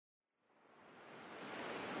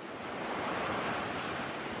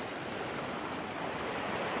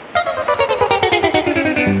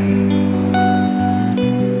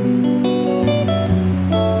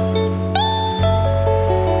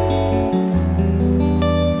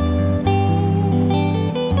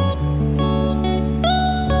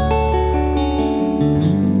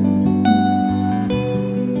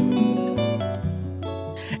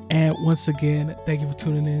once again, thank you for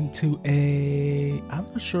tuning in to I'm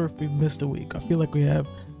not sure if we missed a week. I feel like we have.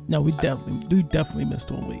 No, we definitely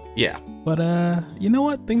missed 1 week. Yeah. But you know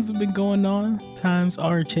what? Things have been going on. Times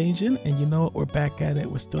are changing, and you know what? We're back at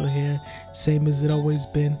it. We're still here, same as it always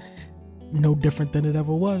been. No different than it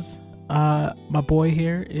ever was. My boy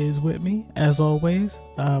here is with me, as always.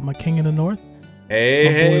 My king in the north.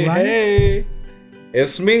 Hey,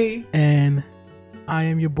 it's me. And I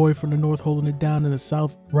am your boy from the north, holding it down in the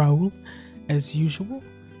south, Raul, as usual.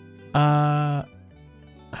 How's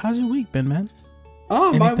your week been, man?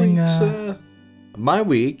 Oh, my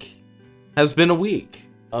week has been a week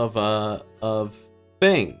of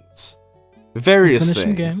things, various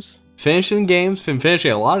things. Finishing games,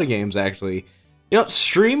 finishing a lot of games actually. You know,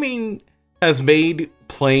 streaming has made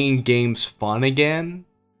playing games fun again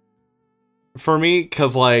for me,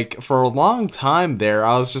 because like for a long time there,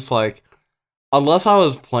 I was just like, unless I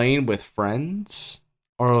was playing with friends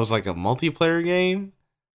or it was like a multiplayer game,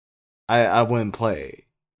 I wouldn't play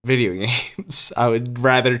video games. I would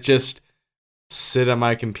rather just sit on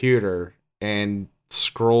my computer and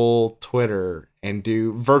scroll Twitter and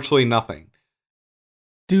do virtually nothing.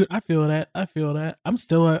 Dude, I feel that. I feel like I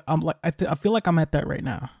feel like I'm at that right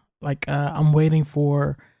now. Like I'm waiting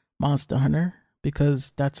for Monster Hunter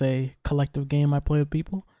because that's a collective game I play with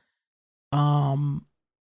people.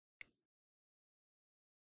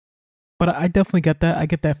 But I definitely get that. I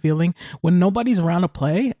get that feeling. When nobody's around to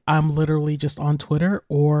play, I'm literally just on Twitter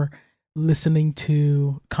or listening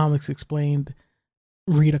to Comics Explained,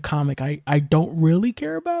 read a comic I don't really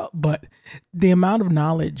care about, but the amount of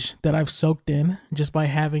knowledge that I've soaked in just by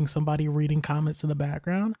having somebody reading comments in the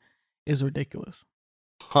background is ridiculous.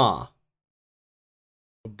 Huh.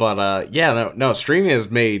 But yeah, no, streaming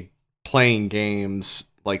has made playing games,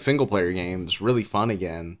 like single player games, really fun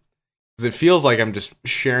again. It feels like I'm just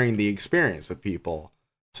sharing the experience with people.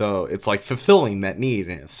 So it's like fulfilling that need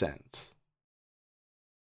in a sense.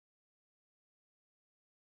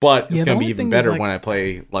 But it's going to be even better when I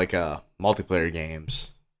play like multiplayer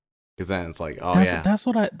games. Because then it's like, that's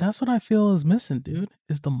what I feel is missing, dude,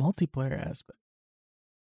 is the multiplayer aspect.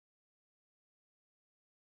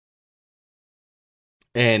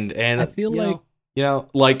 And I feel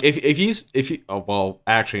like if you oh well,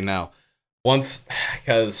 actually no. Once,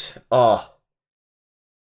 because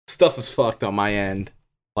stuff is fucked on my end.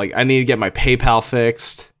 Like I need to get my PayPal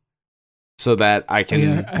fixed so that I can.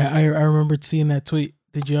 Yeah, I remember seeing that tweet.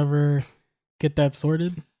 Did you ever get that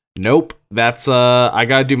sorted? Nope. That's I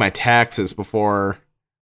gotta do my taxes before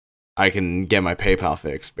I can get my PayPal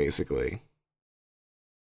fixed, basically.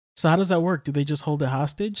 So how does that work? Do they just hold it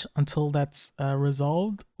hostage until that's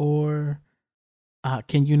resolved, or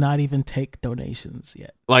can you not even take donations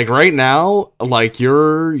yet? Like right now, like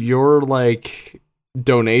your like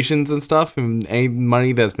donations and stuff and any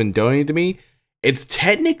money that's been donated to me, it's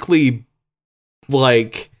technically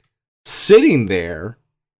like sitting there.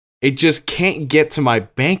 It just can't get to my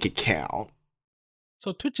bank account.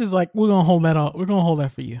 So Twitch is like, we're gonna hold that out. We're gonna hold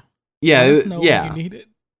that for you. Yeah, Let us know yeah. when you need it.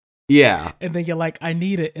 Yeah. And then you're like, I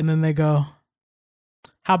need it, and then they go,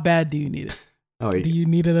 how bad do you need it? Oh, yeah. Do you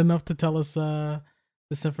need it enough to tell us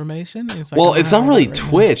this information? It's like, well, it's not really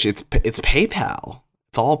Twitch. It's PayPal.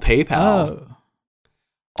 It's all PayPal. Oh.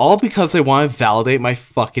 All because they want to validate my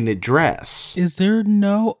fucking address. Is there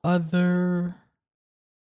no other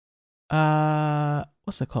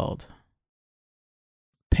what's it called?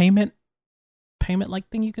 Payment like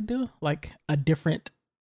thing you could do? Like a different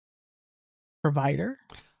provider?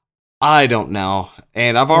 I don't know.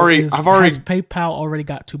 And has PayPal already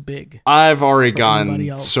got too big? I've already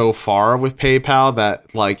gone so far with PayPal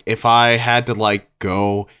that like if I had to like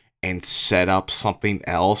go and set up something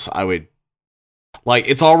else, I would like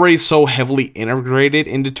it's already so heavily integrated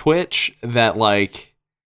into Twitch that like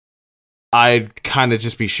I'd kind of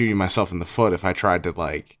just be shooting myself in the foot if I tried to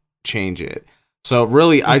like change it. So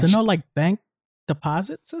really, Is there no like bank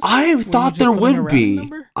deposit system? I thought there would be.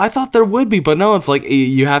 I thought there would be, but no, it's like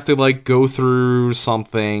you have to like go through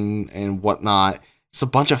something and whatnot. It's a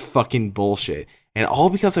bunch of fucking bullshit, and all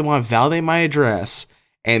because they want to validate my address.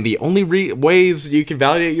 And the only ways you can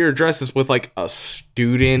validate your address is with like a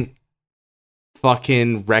student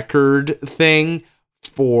fucking record thing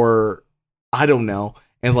for I don't know.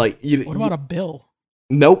 And like, what about a bill?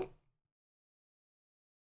 Nope.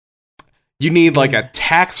 You need like a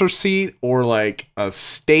tax receipt or like a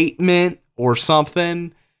statement or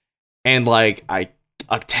something, and like a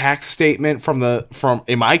tax statement from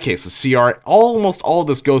in my case the CRA. Almost all of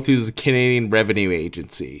this go through the Canadian Revenue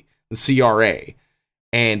Agency, the CRA,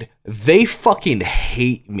 and they fucking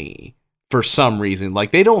hate me for some reason.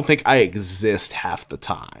 Like they don't think I exist half the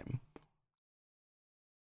time.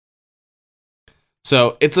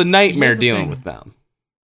 So it's a nightmare dealing with them.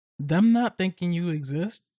 Them not thinking you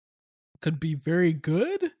exist could be very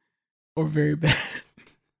good or very bad.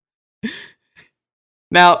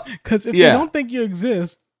 Now, because if they don't think you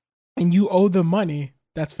exist and you owe them money,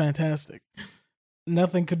 that's fantastic.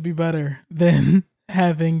 Nothing could be better than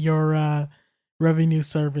having your revenue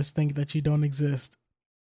service think that you don't exist.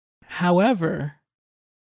 However,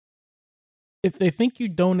 if they think you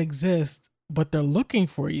don't exist, but they're looking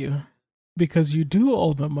for you because you do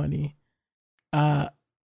owe them money,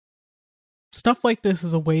 stuff like this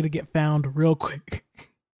is a way to get found real quick.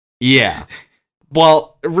 Yeah.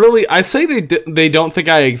 Well, really, I say they don't think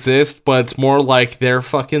I exist, but it's more like their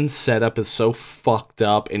fucking setup is so fucked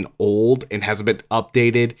up and old and hasn't been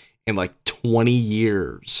updated in like 20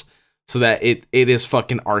 years. So that it is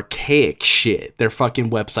fucking archaic shit. Their fucking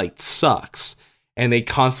website sucks. And they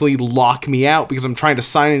constantly lock me out because I'm trying to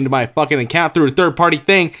sign into my fucking account through a third-party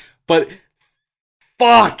thing. But,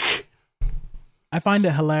 fuck! I find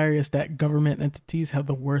it hilarious that government entities have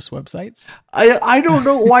the worst websites. I don't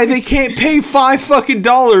know why they can't pay $5 fucking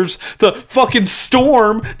to fucking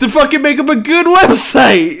Storm to fucking make up a good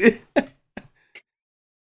website.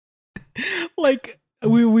 Like,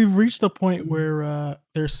 we've reached a point where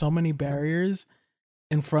there's so many barriers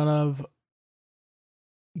in front of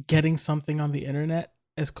getting something on the internet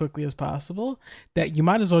as quickly as possible that you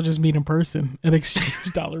might as well just meet in person and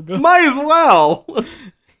exchange dollar bills. Might as well.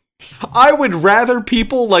 I would rather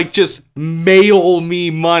people like just mail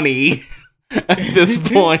me money at this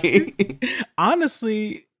point.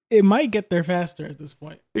 Honestly, it might get there faster at this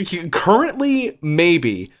point. Currently,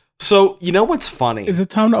 maybe. So, you know what's funny? Is it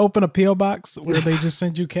time to open a P.O. box where they just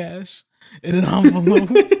send you cash in an envelope?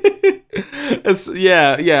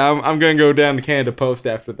 I'm going to go down to Canada Post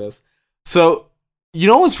after this. So, you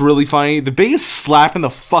know what's really funny? The biggest slap in the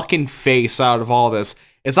fucking face out of all this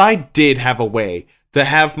is I did have a way to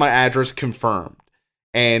have my address confirmed.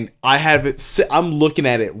 And I have it, I'm looking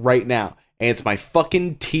at it right now, and it's my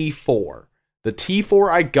fucking T4. The T4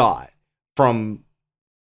 I got from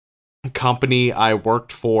a company I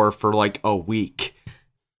worked for like a week.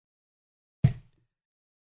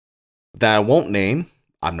 That I won't name.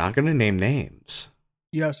 I'm not going to name names.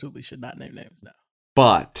 You absolutely should not name names now.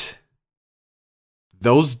 But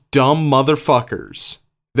those dumb motherfuckers,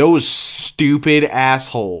 those stupid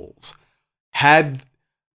assholes,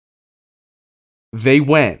 they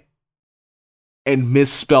went and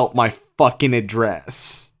misspelt my fucking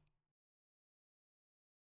address.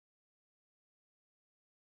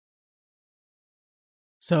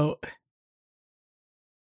 So,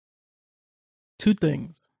 two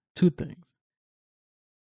things.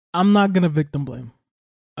 I'm not going to victim blame.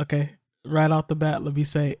 Okay? Right off the bat, let me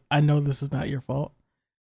say, I know this is not your fault.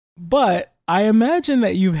 But I imagine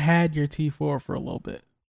that you've had your T4 for a little bit.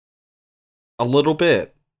 A little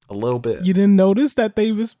bit. You didn't notice that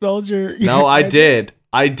they misspelled your No, I did.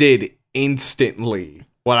 I did instantly.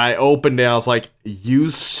 When I opened it, I was like,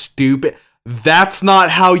 you stupid. That's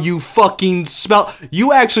not how you fucking spell.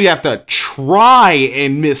 You actually have to try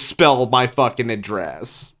and misspell my fucking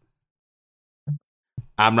address.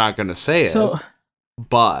 I'm not going to say it.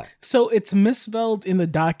 But. So it's misspelled in the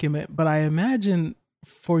document, but I imagine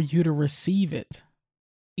for you to receive it,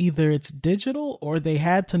 either it's digital or they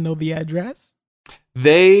had to know the address.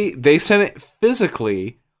 They sent it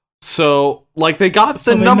physically, so like they got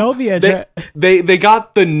the number. They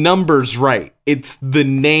got the numbers right. It's the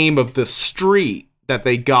name of the street that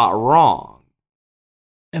they got wrong,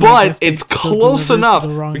 but it's close enough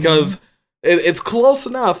because it's close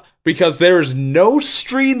enough because there is no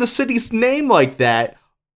street in the city's name like that.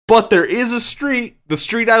 But there is a street, the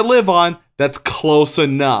street I live on, that's close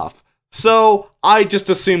enough. So I just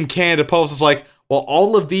assume Canada Post is like, well,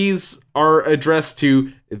 all of these are addressed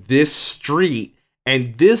to this street,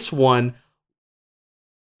 and this one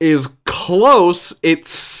is close.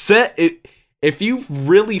 It's set. If you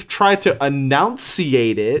really tried to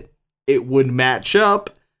enunciate it, it would match up.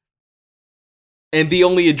 And the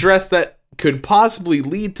only address that could possibly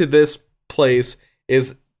lead to this place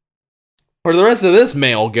is, where the rest of this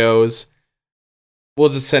mail goes, we'll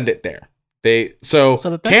just send it there. So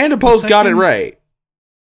Canada Post got it right.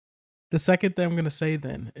 The second thing I'm going to say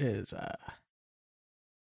then is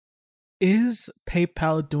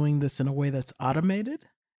PayPal doing this in a way that's automated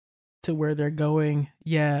to where they're going,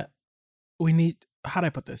 yeah, we need, how do I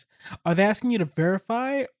put this? Are they asking you to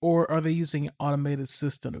verify, or are they using an automated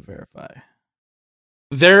system to verify?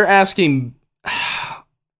 They're asking,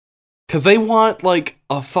 because they want like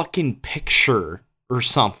a fucking picture or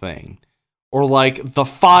something, or like the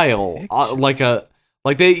file,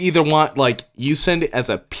 like they either want like you send it as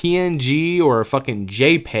a PNG or a fucking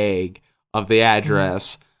JPEG of the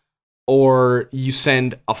address, or you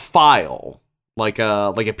send a file like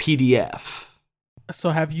a PDF.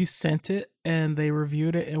 So have you sent it and they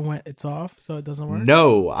reviewed it and went, it's off, so it doesn't work?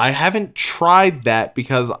 No, I haven't tried that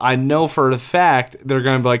because I know for a fact they're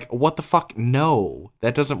going to be like, what the fuck? No,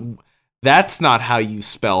 that's not how you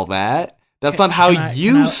spell that. That's not how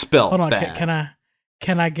you spell that. Hold on,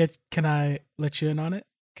 can I let you in on it?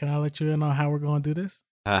 Can I let you in on how we're going to do this?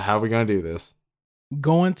 How are we going to do this?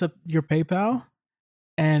 Go into your PayPal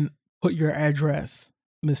and put your address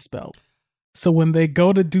misspelled. So when they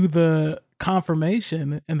go to do the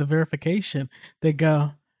confirmation and the verification, they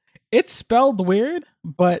go, it's spelled weird,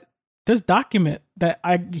 but this document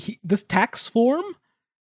this tax form,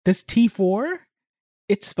 this T4,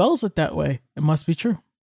 it spells it that way. It must be true.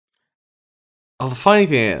 Oh, the funny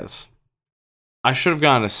thing is, I should have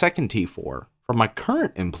gotten a second T4 from my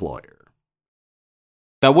current employer.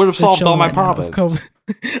 That would have solved all my problems.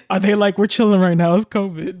 Are they like, we're chilling right now? It's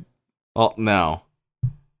COVID. Well, no.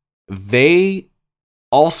 They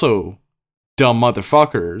also, dumb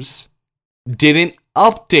motherfuckers, didn't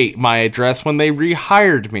update my address when they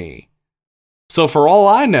rehired me. So for all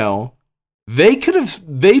I know, they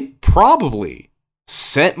probably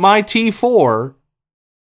sent my T4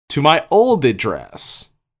 to my old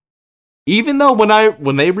address. Even though when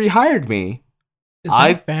they rehired me, is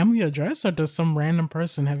that a family address, or does some random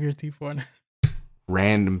person have your T4?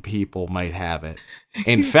 Random people might have it.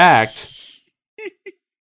 In fact,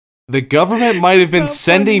 the government might have been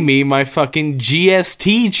sending me my fucking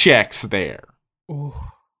GST checks there. Ooh.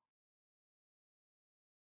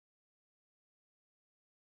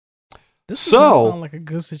 This doesn't sound like a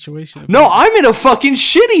good situation. No, I'm in a fucking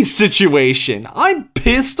shitty situation. I'm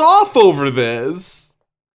pissed off over this.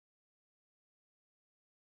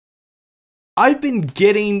 I've been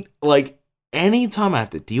getting, like, anytime I have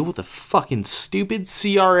to deal with a fucking stupid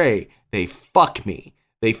CRA, they fuck me.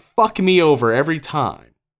 They fuck me over every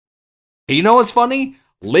time. And you know what's funny?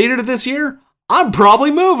 Later this year, I'm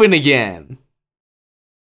probably moving again.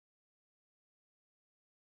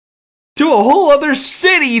 To a whole other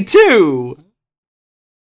city, too!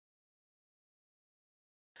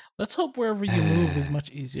 Let's hope wherever you move is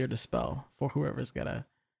much easier to spell for whoever's gotta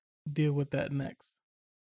deal with that next.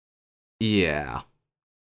 Yeah.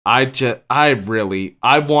 I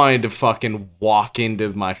wanted to fucking walk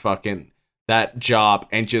into my fucking, that job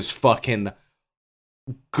and just fucking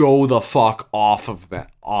go the fuck off of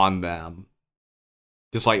that on them.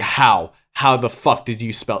 Just like, how the fuck did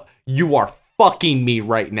you spell? You are fucking me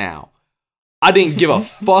right now. I didn't give a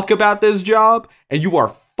fuck about this job, and you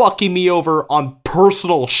are fucking me over on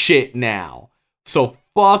personal shit now. So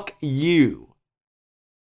fuck you.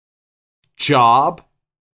 Job.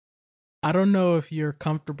 I don't know if you're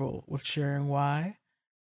comfortable with sharing why,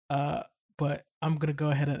 but I'm gonna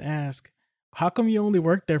go ahead and ask. How come you only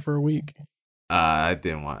worked there for a week? I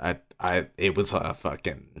didn't want. It was a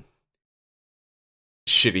fucking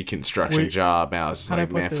shitty construction job, and I was just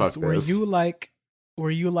like, man, fuck this.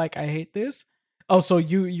 Were you like, I hate this? Oh, so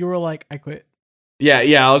you were like, I quit. Yeah.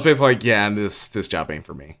 I was basically like, yeah, this job ain't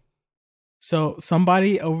for me. So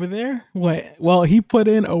somebody over there, he put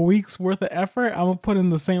in a week's worth of effort. I'm gonna put in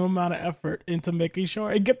the same amount of effort into making sure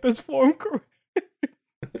I get this form correct.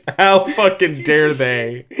 How fucking dare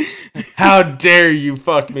they? How dare you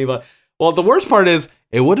fuck me? Well, the worst part is,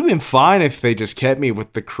 it would have been fine if they just kept me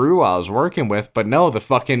with the crew I was working with, but no, the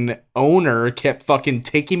fucking owner kept fucking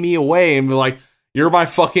taking me away and be like, you're my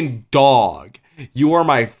fucking dog. You are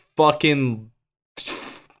my fucking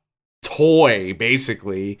toy,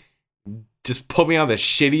 basically. Just put me on the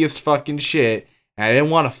shittiest fucking shit, and I didn't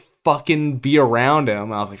want to fucking be around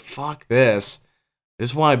him. I was like, fuck this. I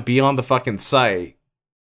just want to be on the fucking site.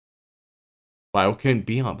 But I couldn't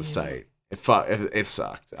be on the site. It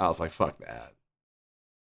sucked. I was like, fuck that.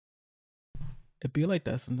 It be like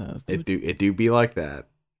that sometimes, dude. It do be like that.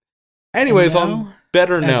 Anyways, on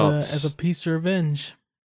better notes. As a piece of revenge.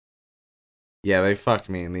 Yeah, they fucked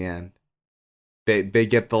me in the end. They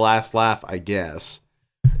get the last laugh, I guess.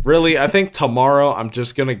 Really, I think tomorrow I'm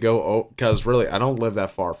just gonna go, because really, I don't live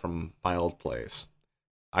that far from my old place.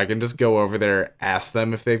 I can just go over there, ask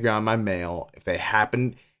them if they've gotten my mail. If they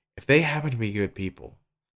happen to be good people,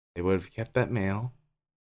 they would have kept that mail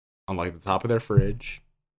on like the top of their fridge.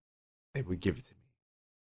 They would give it to me,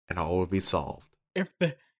 and all would be solved.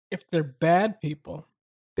 If they're bad people,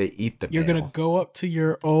 they eat the mail. You're gonna go up to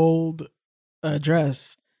your old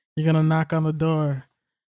address. You're gonna knock on the door.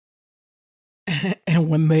 And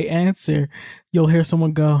when they answer, you'll hear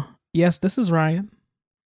someone go, "Yes, this is Ryan."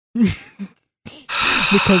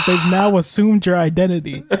 Because they've now assumed your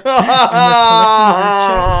identity. And they're collecting your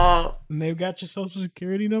checks. And they've got your social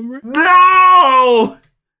security number? No!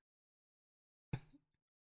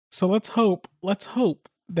 So let's hope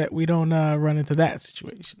that we don't run into that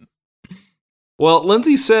situation. Well,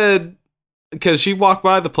 Lindsay said, because she walked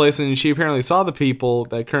by the place and she apparently saw the people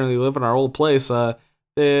that currently live in our old place,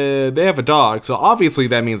 they have a dog. So obviously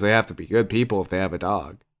that means they have to be good people if they have a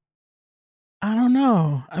dog. I don't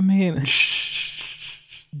know. I mean,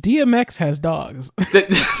 DMX has dogs.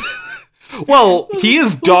 Well, he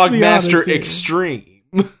is Dog Master Extreme.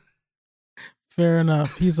 Fair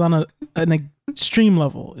enough. He's on an extreme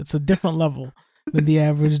level. It's a different level than the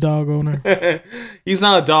average dog owner. He's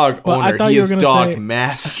not a dog owner. He is Dog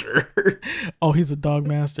Master. Oh, he's a dog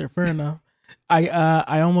master. Fair enough.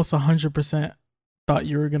 I almost 100% thought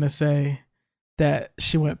you were gonna say that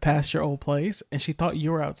she went past your old place and she thought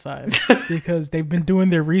you were outside because they've been doing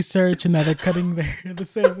their research and now they're cutting their hair the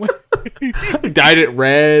same way. Dyed it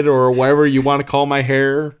red or whatever you want to call my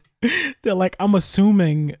hair. They're like, I'm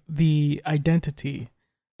assuming the identity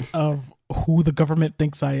of who the government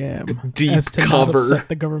thinks I am. Deep as to cover. Not upset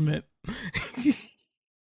the government.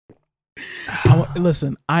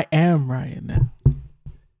 Listen, I am Ryan.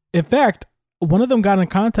 In fact, one of them got in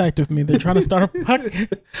contact with me. They're trying to start a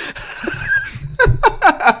podcast.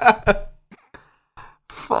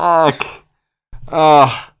 Fuck.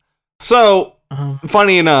 So,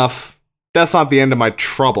 funny enough, that's not the end of my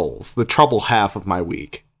troubles. The trouble half of my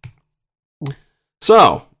week.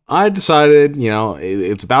 So, I decided,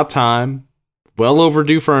 it's about time. Well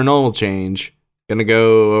overdue for an oil change. Gonna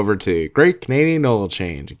go over to Great Canadian Oil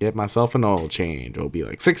Change. Get myself an oil change. It'll be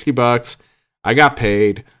like $60. I got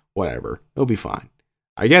paid. Whatever. It'll be fine.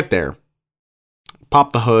 I get there.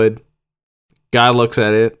 Pop the hood. Guy looks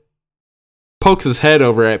at it. Pokes his head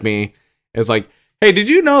over at me. It's like, hey, did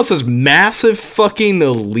you notice this massive fucking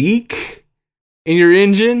leak in your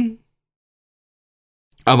engine?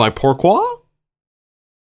 I'm like, pourquoi?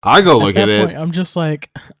 I go look at it. I'm just like,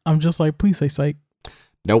 please say psych.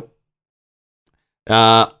 Nope.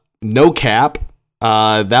 No cap.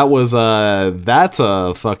 That's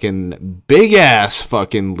a fucking big ass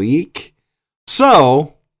fucking leak.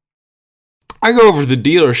 So I go over to the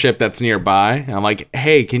dealership that's nearby. I'm like,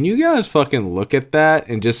 hey, can you guys fucking look at that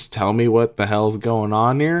and just tell me what the hell's going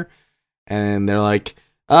on here? And they're like,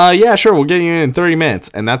 yeah, sure, we'll get you in 30 minutes.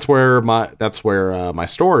 And that's where my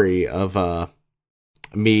story of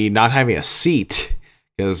me not having a seat,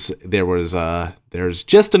 because there's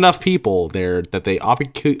just enough people there that they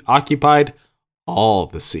occupied all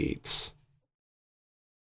the seats.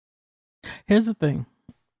 Here's the thing.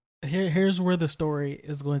 Here's where the story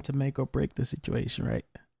is going to make or break the situation, right?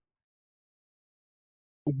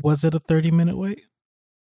 Was it a 30-minute wait?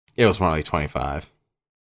 It was more like 25.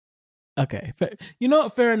 Okay.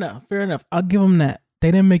 Fair enough. I'll give them that.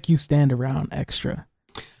 They didn't make you stand around extra.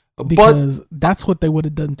 Because that's what they would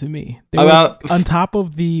have done to me. On top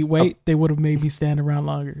of the wait, they would have made me stand around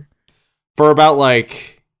longer. For about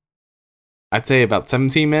I'd say about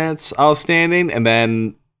 17 minutes I was standing, and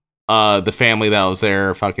then the family that was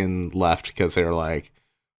there fucking left because they were like,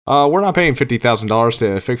 we're not paying $50,000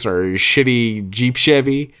 to fix our shitty Jeep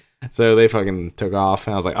Chevy. So they fucking took off,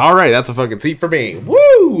 and I was like, all right, that's a fucking seat for me.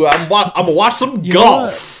 Woo! I'm gonna watch some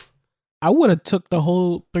golf. I would have took the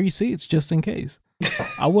whole 3 seats just in case.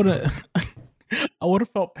 I would have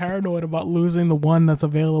felt paranoid about losing the one that's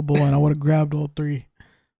available, and I would have grabbed all 3.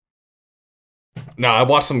 No, I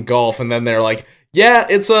watched some golf, and then they're like, yeah,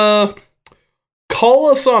 it's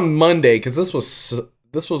call us on Monday, because this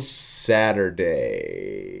was Saturday.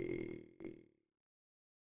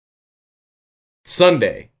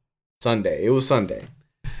 Sunday. It was Sunday.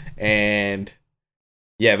 And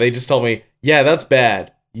yeah, they just told me, yeah, that's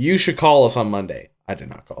bad. You should call us on Monday. I did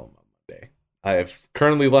not call them on Monday. I've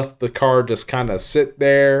currently left the car just kind of sit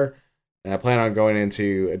there, and I plan on going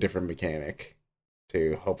into a different mechanic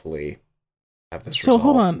to hopefully have this resolved.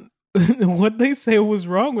 Hold on. What they say was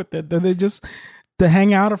wrong with it? Did they just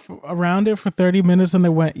hang out around it for 30 minutes and they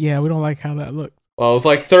went, yeah, we don't like how that looked? Well, it was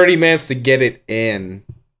like 30 minutes to get it in,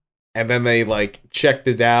 and then they checked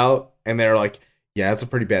it out, and they're like, yeah, it's a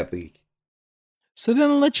pretty bad leak. So they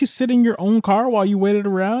didn't let you sit in your own car while you waited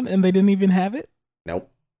around, and they didn't even have it? Nope.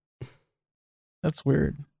 That's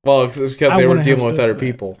weird. Well, it's because they were dealing with other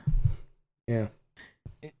people. Yeah.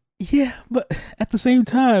 Yeah, but at the same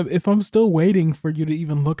time, if I'm still waiting for you to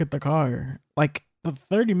even look at the car, for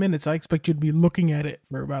 30 minutes, I expect you to be looking at it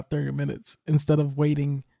for about 30 minutes instead of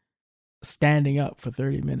standing up for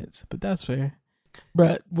 30 minutes. But that's fair.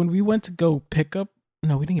 But when we went to go pick up,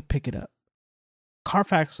 no, we didn't pick it up.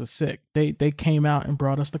 Carfax was sick. They came out and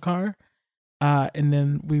brought us the car. And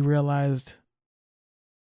then we realized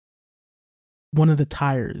one of the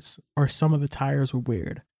tires or some of the tires were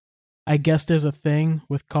weird. I guess there's a thing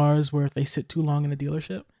with cars where if they sit too long in a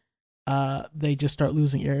dealership, they just start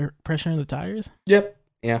losing air pressure in the tires. Yep.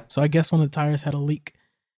 Yeah. So I guess one of the tires had a leak,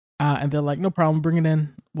 and they're like, "No problem, bring it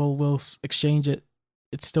in. We'll exchange it.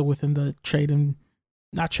 It's still within the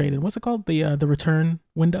not trade in. What's it called? The return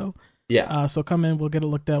window. Yeah. So come in, we'll get it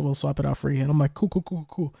looked at, we'll swap it out free." And I'm like,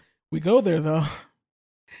 cool. We go there though,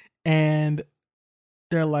 and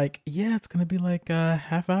they're like, "Yeah, it's gonna be like a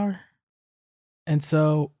half hour." And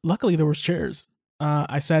so luckily there was chairs.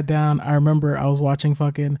 I sat down. I remember I was watching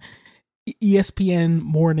fucking ESPN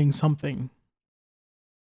morning something.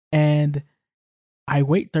 And I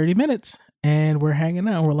wait 30 minutes and we're hanging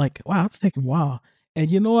out. We're like, wow, it's taking a while.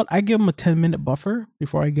 And you know what? I give them a 10-minute buffer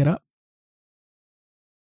before I get up.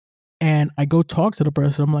 And I go talk to the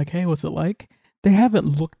person. I'm like, hey, what's it like? They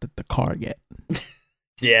haven't looked at the car yet.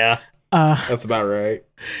 Yeah. That's about right.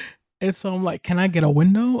 And so I'm like, can I get a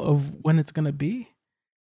window of when it's going to be?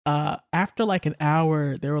 After like an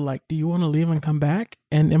hour, they were like, do you want to leave and come back?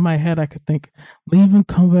 And in my head, I could think, leave and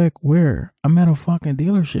come back where? I'm at a fucking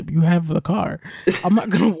dealership. You have the car. I'm not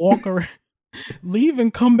going to walk around. Leave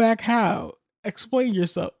and come back how? Explain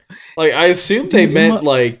yourself. Like, I assume they meant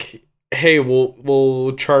like, hey,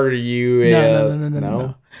 we'll charter you.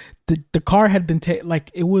 No. The car had been like,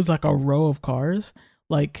 it was like a row of cars,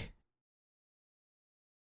 like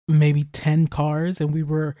maybe 10 cars, and we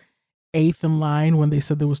were 8th in line when they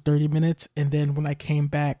said there was 30 minutes. And then when I came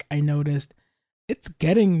back, I noticed it's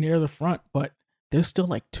getting near the front, but there's still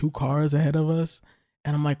like 2 cars ahead of us.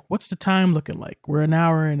 And I'm like, what's the time looking like? We're an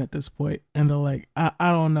hour in at this point. And they're like, I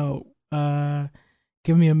don't know.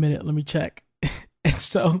 Give me a minute. Let me check. And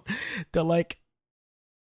so they're like,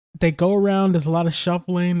 they go around. There's a lot of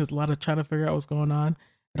shuffling. There's a lot of trying to figure out what's going on.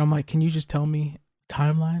 And I'm like, can you just tell me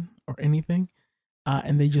timeline or anything?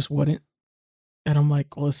 And they just wouldn't. And I'm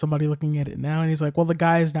like, well, is somebody looking at it now? And he's like, well, the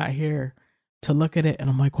guy is not here to look at it. And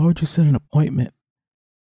I'm like, why would you set an appointment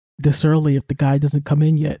this early if the guy doesn't come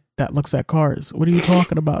in yet that looks at cars? What are you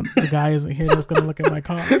talking about? The guy isn't here that's going to look at my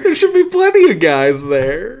car. There should be plenty of guys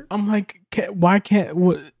there. I'm like, why can't,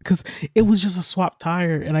 because it was just a swap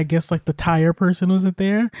tire. And I guess like the tire person wasn't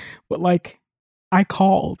there. But like, I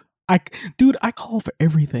called. I call for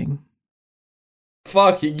everything.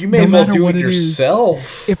 Fuck, you may as well do it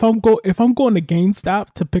yourself. If I'm going to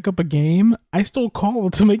GameStop to pick up a game, I still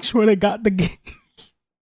call to make sure they got the game.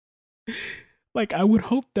 Like, I would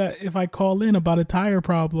hope that if I call in about a tire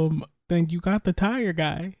problem, then you got the tire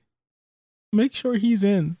guy. Make sure he's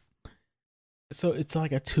in. So it's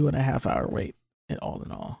like a 2.5 hour wait, all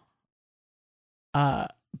in all.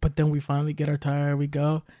 But then we finally get our tire, we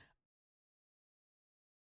go.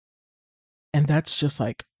 And that's just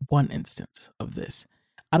like one instance of this.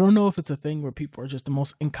 I don't know if it's a thing where people are just the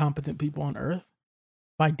most incompetent people on earth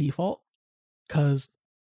by default, because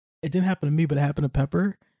it didn't happen to me, but it happened to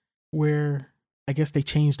Pepper, where I guess they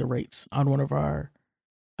changed the rates on one of our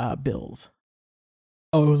bills.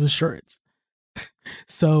 Oh, it was insurance.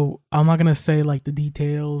 So I'm not going to say like the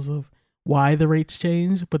details of why the rates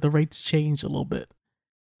changed, but the rates changed a little bit.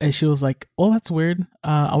 And she was like, well, that's weird.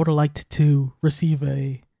 I would have liked to receive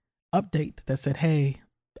a update that said, hey,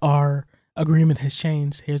 our agreement has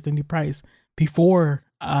changed. Here's the new price, before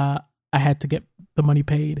I had to get the money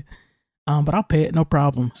paid. But I'll pay it, no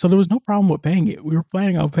problem. So there was no problem with paying it. We were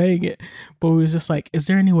planning on paying it, but we was just like, is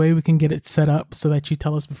there any way we can get it set up so that you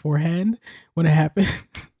tell us beforehand when it happens?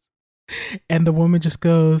 And the woman just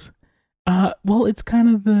goes, well, it's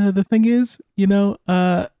kind of the thing is, you know,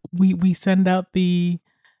 we send out the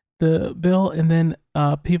bill and then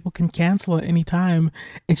people can cancel at any time.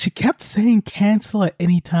 And she kept saying cancel at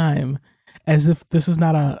any time, as if this is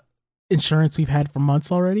not a insurance we've had for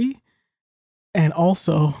months already. And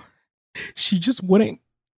also, she just wouldn't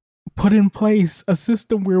put in place a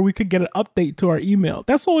system where we could get an update to our email.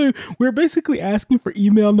 That's all we're basically asking for,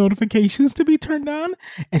 email notifications to be turned on,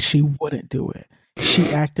 and she wouldn't do it. She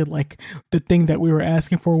acted like the thing that we were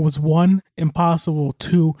asking for was 1, impossible,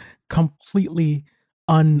 2, completely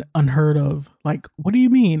unheard of. Like, what do you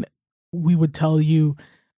mean we would tell you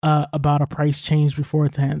about a price change before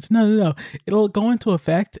it ends? No. It'll go into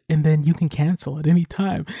effect and then you can cancel at any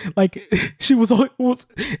time. Like, she was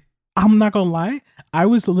I'm not gonna lie, I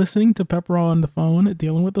was listening to Pepper on the phone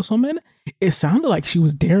dealing with this woman. It sounded like she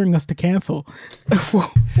was daring us to cancel for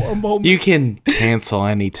a moment. You can cancel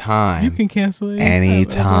anytime. You can cancel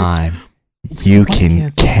anytime. You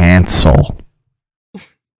can cancel.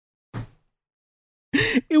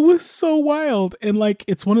 It was so wild. And like,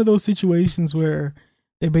 it's one of those situations where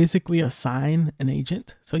They basically assign an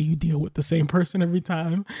agent, so you deal with the same person every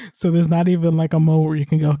time. So there's not even like a mode where you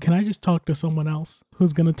can go, can I just talk to someone else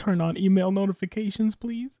who's going to turn on email notifications,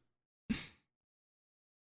 please?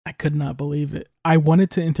 I could not believe it. I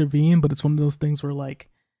wanted to intervene, but it's one of those things where like,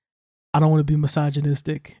 I don't want to be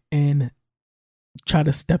misogynistic and try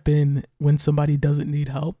to step in when somebody doesn't need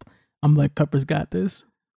help. I'm like, Pepper's got this.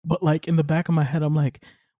 But like in the back of my head, I'm like,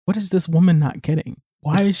 what is this woman not getting?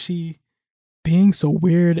 Why is she being so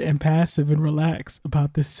weird and passive and relaxed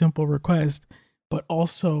about this simple request, but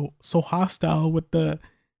also so hostile with the,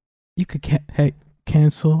 you could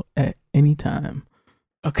cancel at any time.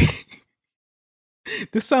 Okay.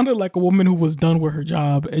 This sounded like a woman who was done with her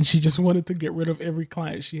job and she just wanted to get rid of every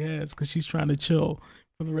client she has because she's trying to chill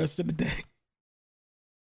for the rest of the day.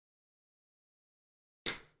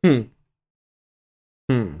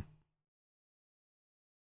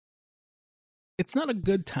 It's not a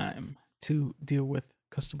good time to deal with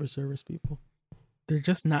customer service people. They're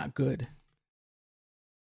just not good.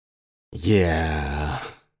 Yeah.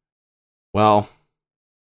 Well,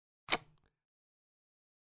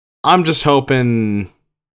 I'm just hoping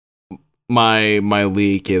my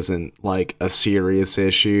leak isn't like a serious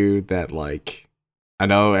issue that like, I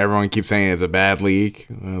know everyone keeps saying it's a bad leak.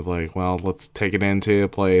 I was like, well, let's take it into a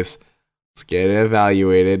place. Let's get it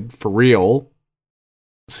evaluated for real.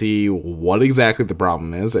 See what exactly the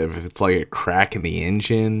problem is. If it's like a crack in the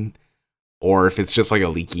engine, or if it's just like a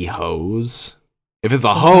leaky hose. If it's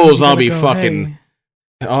a hose, I'll be fucking.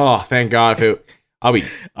 Hey. Oh, thank God! I'll be.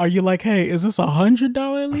 Are you like, hey, is this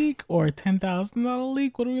 $100 leak or a $10,000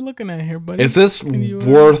 leak? What are we looking at here, buddy? Is this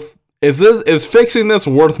worth? Is fixing this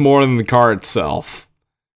worth more than the car itself?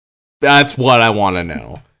 That's what I want to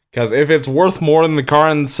know. Because if it's worth more than the car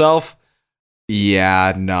itself.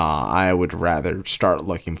 Yeah, nah, I would rather start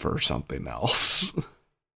looking for something else.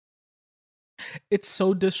 It's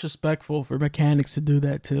so disrespectful for mechanics to do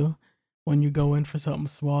that too. When you go in for something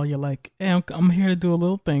small, you're like, hey, I'm here to do a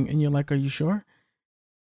little thing. And you're like, are you sure?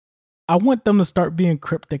 I want them to start being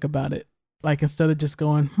cryptic about it. Like, instead of just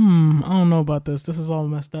going, I don't know about this. This is all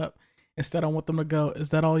messed up. Instead, I want them to go,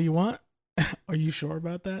 is that all you want? Are you sure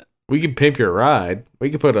about that? We can pimp your ride. We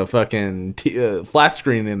can put a fucking flat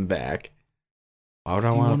screen in the back. Why would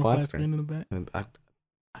I want a flat screen in the back? I kind of want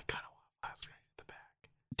a flat screen in the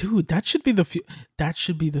back. Dude, that should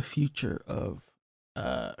be the future of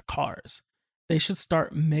cars. They should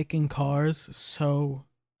start making cars so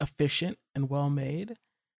efficient and well made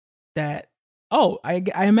that I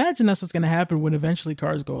imagine that's what's going to happen when eventually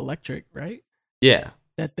cars go electric, right? Yeah.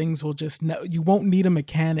 That things will just you won't need a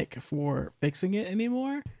mechanic for fixing it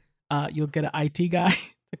anymore. You'll get an IT guy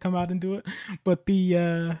to come out and do it, but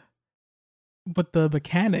the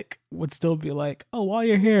mechanic would still be like, oh, while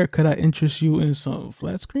you're here, could I interest you in some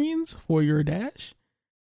flat screens for your dash?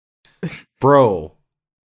 Bro,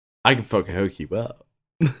 I can fucking hook you up.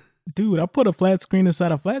 Dude, I put a flat screen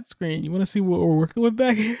inside a flat screen. You want to see what we're working with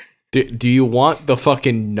back here? Do you want the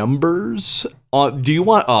fucking numbers? Do you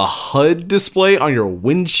want a HUD display on your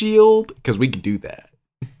windshield? Because we can do that.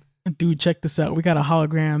 Dude, check this out. We got a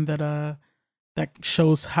hologram that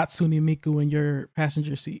shows Hatsune Miku in your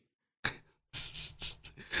passenger seat.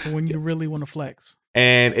 When you really want to flex.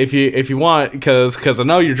 And if you want, because I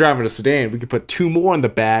know you're driving a sedan, we could put 2 more in the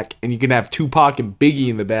back, and you can have Tupac and Biggie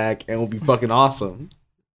in the back, and it'll be fucking awesome.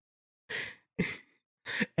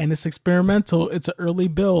 And it's experimental. It's an early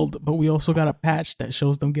build, but we also got a patch that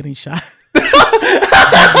shows them getting shot.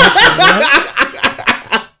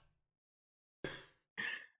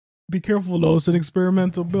 Be careful though, it's an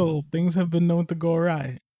experimental build. Things have been known to go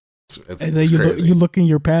awry. And then you look in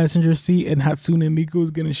your passenger seat and Hatsune Miku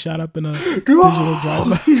is getting shot up in a digital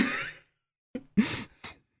drive-by. And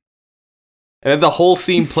then the whole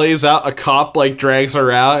scene plays out. A cop like drags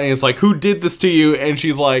her out and is like, "Who did this to you?" And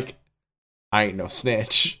she's like, "I ain't no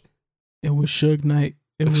snitch. It was Suge Knight.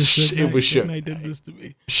 It was Suge Knight did this to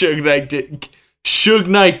me. Suge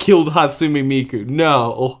Knight killed Hatsune Miku.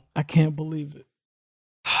 No, I can't believe it.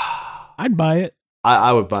 I'd buy it.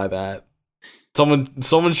 I would buy that.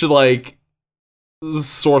 Someone should like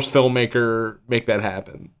source filmmaker make that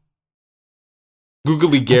happen.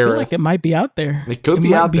 Googly Gareth. I feel like it might be out there. It could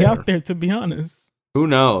be out there, to be honest. Who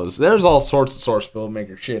knows? There's all sorts of source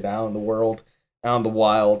filmmaker shit out in the world, out in the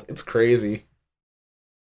wild. It's crazy.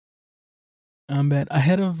 Bet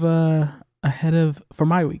ahead of for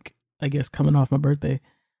my week, I guess, coming off my birthday.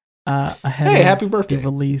 Happy birthday! The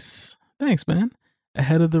release. Thanks, man.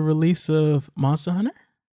 Ahead of the release of Monster Hunter,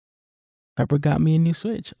 Pepper got me a new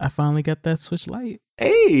Switch. I finally got that Switch Lite.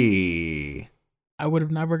 Hey, I would have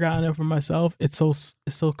never gotten it for myself. It's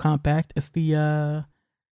so compact. It's the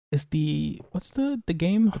It's the what's the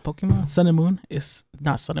game? The Pokemon Sun and Moon. It's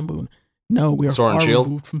not Sun and Moon. No, we are Sword far and Shield?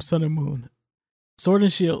 removed from Sun and Moon. Sword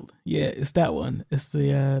and Shield. Yeah, it's that one. It's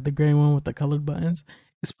the gray one with the colored buttons.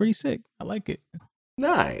 It's pretty sick. I like it.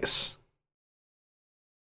 Nice.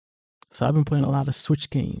 So I've been playing a lot of Switch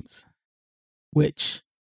games, which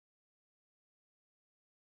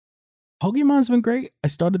Pokemon's been great. I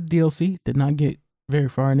started the DLC, did not get very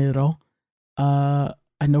far in it at all.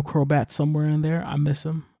 I know Crobat's somewhere in there. I miss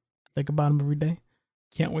him. I think about him every day.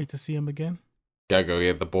 Can't wait to see him again. Gotta go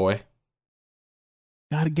get the boy.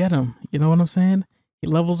 Gotta get him. You know what I'm saying? He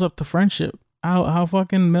levels up to friendship. How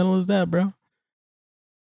fucking metal is that, bro?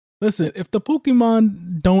 Listen, if the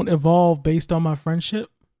Pokemon don't evolve based on my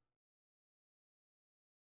friendship,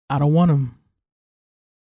 I don't want them.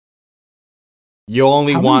 You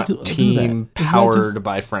only want team powered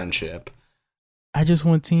by friendship. I just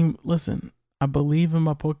want team. Listen, I believe in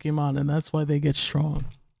my Pokemon, and that's why they get strong.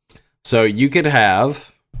 So you could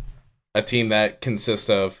have a team that consists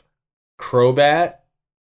of Crobat,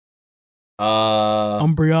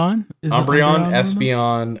 Umbreon,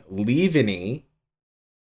 Espeon, Leavanny.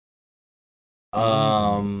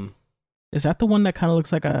 Is that the one that kind of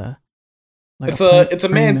looks like a? It's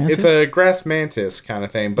a grass mantis kind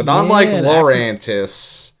of thing, but not like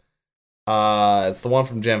Lurantis. It's the one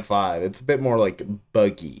from Gen 5. It's a bit more like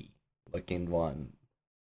buggy looking one.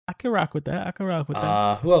 I can rock with that.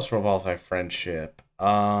 Who else from Multi Friendship?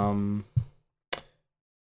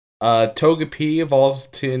 Togepi evolves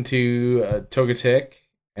into Togetic,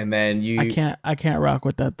 and then you. I can't rock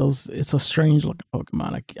with that. It's a strange looking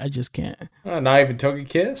Pokemon. I just can't. Not even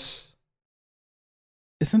Togekiss.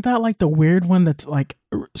 Isn't that like the weird one that's like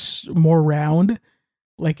more round?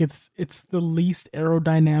 Like it's the least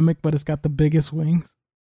aerodynamic, but it's got the biggest wings.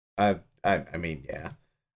 I mean, yeah.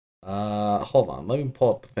 Hold on, let me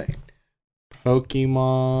pull up the thing.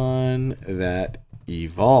 Pokemon that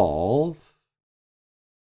evolve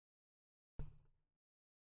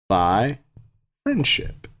by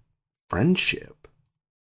friendship.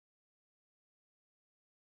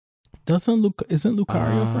 Isn't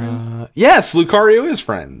Lucario friends? Yes, Lucario is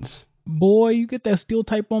friends. Boy, you get that steel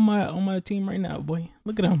type on my team right now, boy.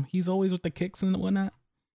 Look at him. He's always with the kicks and whatnot.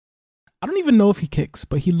 I don't even know if he kicks,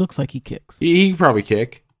 but he looks like he kicks. He probably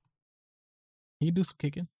kick. He do some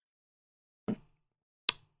kicking.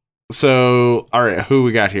 So, all right, who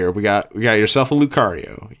we got here? We got yourself a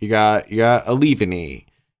Lucario. You got a Leavanny.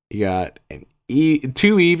 You got two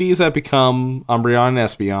Eevees that become Umbreon and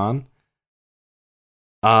Espeon.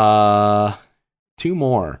 Two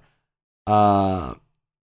more. Oh,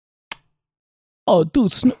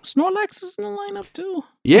 dude, Snorlax is in the lineup too.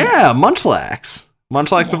 Yeah, Munchlax.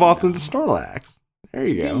 Munchlax evolved into Snorlax. There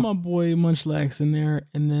you go. Get my boy Munchlax in there,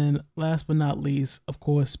 and then last but not least, of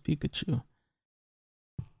course, Pikachu.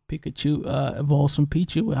 Pikachu evolves from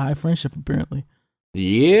Pichu with high friendship, apparently.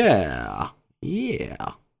 Yeah.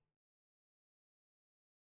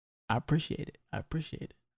 I appreciate it.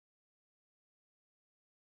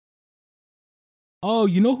 Oh,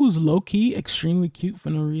 you know who's low-key extremely cute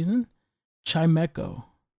for no reason? Chimecho.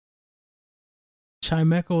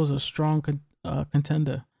 Chimecho is a strong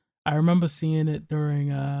contender. I remember seeing it during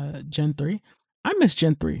Gen 3. I miss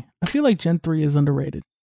Gen 3. I feel like Gen 3 is underrated.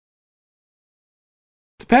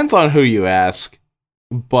 Depends on who you ask.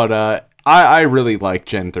 But I really like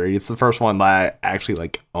Gen 3. It's the first one that I actually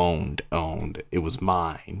like owned. It was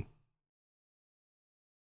mine.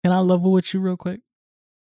 Can I level with you real quick?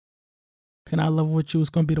 Can I level with you? It's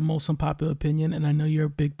going to be the most unpopular opinion, and I know you're a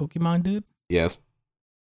big Pokemon dude. Yes.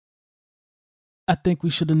 I think we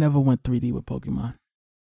should have never went 3D with Pokemon.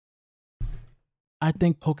 I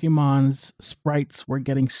think Pokemon's sprites were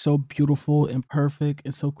getting so beautiful and perfect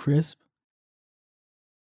and so crisp.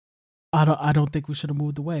 I don't think we should have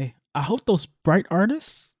moved away. I hope those sprite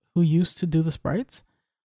artists who used to do the sprites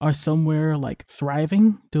are somewhere like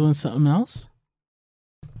thriving, doing something else.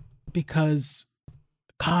 Because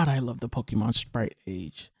God, I love the Pokemon sprite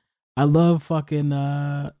age. I love fucking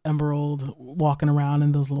Emerald walking around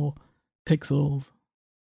in those little pixels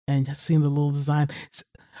and just seeing the little design.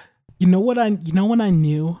 You know when I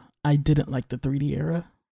knew I didn't like the 3D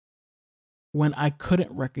era? When I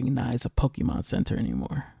couldn't recognize a Pokemon Center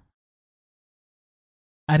anymore.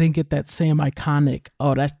 I didn't get that same iconic,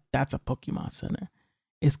 oh, that's a Pokemon Center.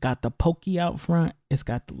 It's got the Poke out front. It's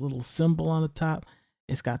got the little symbol on the top.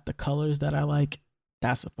 It's got the colors that I like.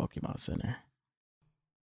 That's a Pokemon Center.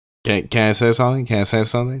 Can I say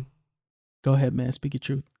something? Go ahead, man. Speak your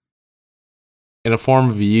truth. In a form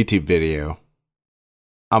of a YouTube video,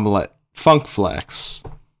 I'm gonna let Funk Flex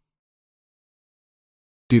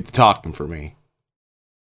do the talking for me.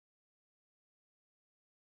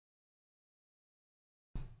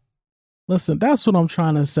 Listen, that's what I'm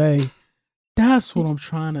trying to say. That's what I'm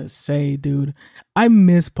trying to say, dude. I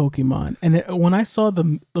miss Pokemon, and when I saw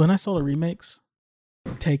the remakes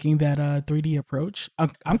taking that 3D approach,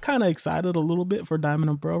 I'm kind of excited a little bit for Diamond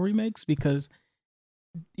and Pearl remakes because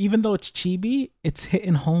even though it's chibi, it's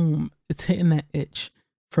hitting home. It's hitting that itch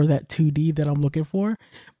for that 2D that I'm looking for.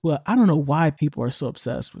 But I don't know why people are so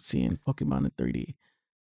obsessed with seeing Pokemon in 3D.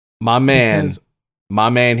 My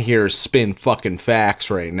man here is spin fucking facts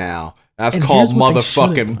right now. That's called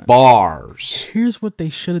motherfucking bars. Here's what they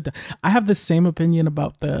should have done. I have the same opinion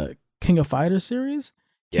about the King of Fighters series.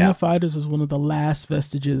 King of Fighters was one of the last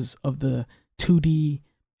vestiges of the 2D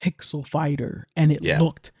pixel fighter, and it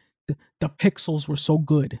looked, the pixels were so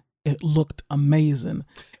good. It looked amazing.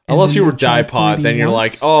 Unless you were Dipod, then you're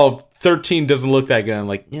like, oh, 13 doesn't look that good. I'm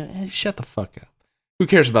like, yeah, shut the fuck up. Who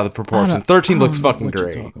cares about the proportion? 13 looks fucking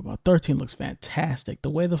great. Talk about 13 looks fantastic.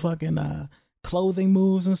 The way the fucking clothing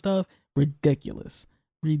moves and stuff, ridiculous.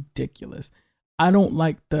 I don't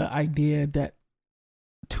like the idea that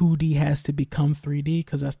 2D has to become 3D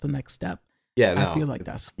because that's the next step. Yeah, no. I feel like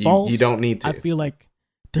that's false. You don't need to. I feel like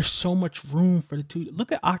there's so much room for the 2D.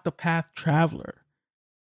 Look at Octopath Traveler.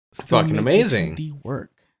 Fucking amazing. 2D work.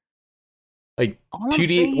 Like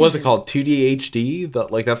 2D, what's it called? 2D HD?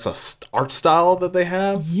 That's a art style that they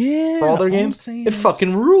have for all their games. It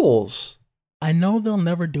fucking rules. I know they'll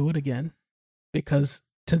never do it again because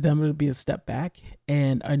to them it would be a step back.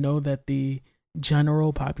 And I know that the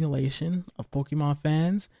general population of Pokemon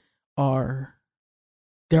fans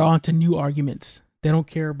they're onto new arguments. They don't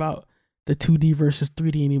care about the 2D versus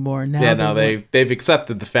 3D anymore. Now they've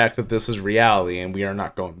accepted the fact that this is reality and we are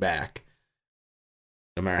not going back.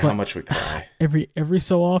 No matter how much we cry. Every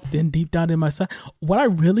so often, deep down in my side, what I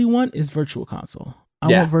really want is Virtual Console.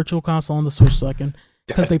 I want Virtual Console on the Switch so I can,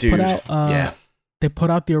 because they put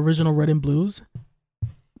out the original Red and Blues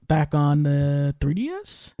back on the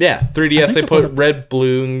 3DS. Yeah, 3DS. They put Red,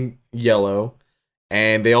 Blue, and Yellow,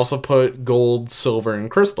 and they also put Gold, Silver,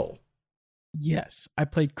 and Crystal. Yes, I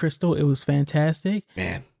played Crystal. It was fantastic.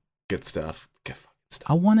 Man, good stuff. Good fucking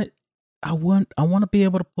stuff. I want to be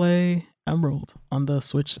able to play Emerald on the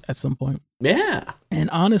Switch at some point. Yeah. And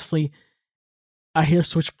honestly, I hear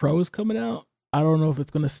Switch Pro is coming out. I don't know if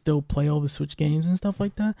it's going to still play all the Switch games and stuff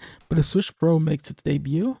like that. But if Switch Pro makes its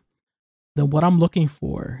debut, then what I'm looking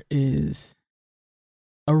for is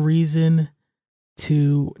a reason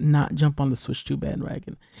to not jump on the Switch 2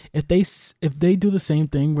 bandwagon. If they do the same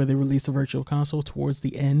thing where they release a Virtual Console towards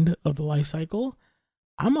the end of the life cycle,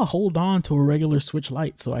 I'm going to hold on to a regular Switch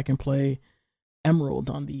Lite so I can play Emerald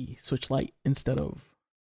on the Switch Lite instead of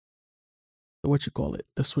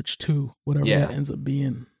the Switch 2, whatever that ends up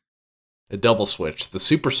being. The double Switch, the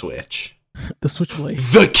Super Switch. The Switchblade.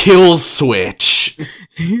 The Kill Switch.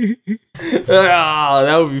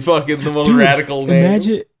 That would be fucking the most radical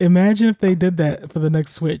name. Imagine if they did that for the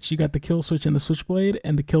next Switch. You got the Kill Switch and the Switchblade,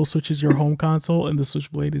 and the Kill Switch is your home console, and the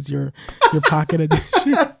Switchblade is your pocket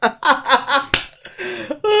edition.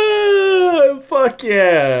 Fuck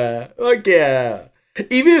yeah.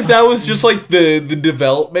 Even if that was just like the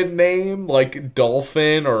development name, like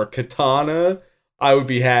Dolphin or Katana, I would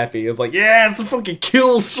be happy. It's like, yeah, it's a fucking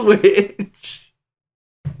Kill Switch.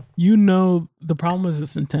 You know, the problem is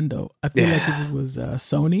it's Nintendo. I feel like if it was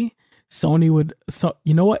Sony would. So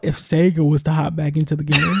you know what? If Sega was to hop back into the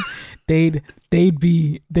game, they'd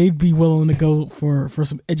be willing to go for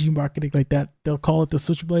some edgy marketing like that. They'll call it the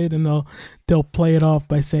Switchblade, and they'll play it off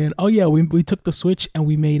by saying, "Oh yeah, we took the Switch and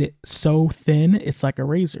we made it so thin it's like a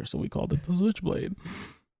razor, so we called it the Switchblade."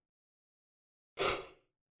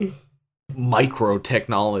 Micro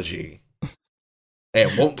technology.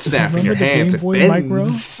 It won't snap in your hands. It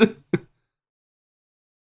bends.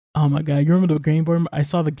 Oh my god! You remember the Game Boy? I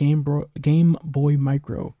saw the Game Boy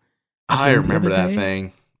Micro. I remember that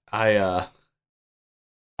thing. I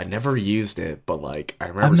never used it, but like I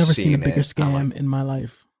remember. I've never seen a bigger scam in my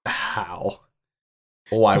life. How?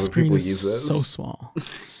 Why would people use this? So small,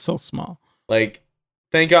 so small. Like,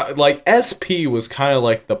 thank God. Like SP was kind of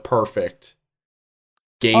like the perfect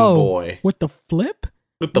Game Boy with the flip,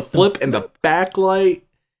 and the backlight,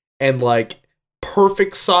 and like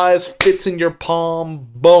perfect size, fits in your palm.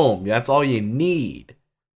 Boom. That's all you need.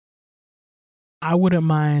 I wouldn't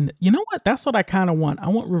mind. You know what? That's what I kind of want. I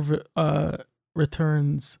want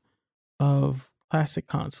returns of classic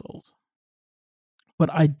consoles,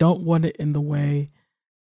 but I don't want it in the way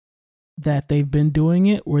that they've been doing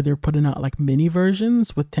it, where they're putting out like mini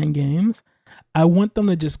versions with 10 games. I want them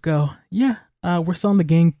to just go, yeah, we're selling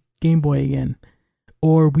the Game Boy again.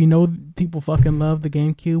 Or we know people fucking love the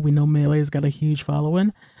GameCube. We know Melee's got a huge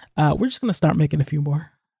following. We're just going to start making a few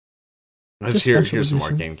more. Here's some more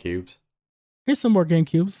GameCubes. Here's some more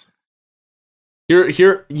GameCubes.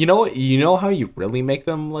 Here, you know what? You know how you really make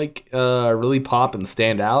them like really pop and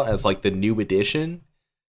stand out as like the new edition?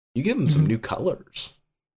 You give them some new colors.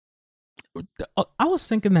 I was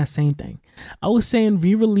thinking that same thing. I was saying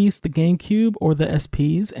re-release the GameCube or the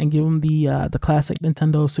SPs and give them the classic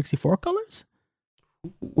Nintendo 64 colors.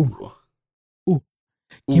 Ooh.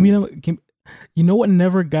 Give me them. You know what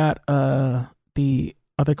never got are they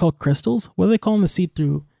called crystals? What do they call them? The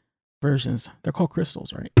see-through versions. They're called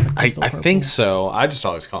crystals, right? I think so. I just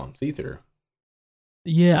always call them see-through.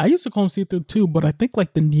 Yeah, I used to call them see-through too, but I think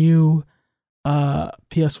like the new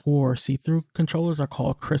PS4 see-through controllers are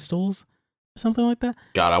called crystals or something like that.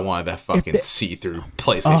 God, I wanted that fucking see-through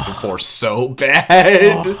PlayStation 4 so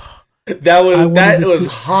bad. That was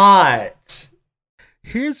hot.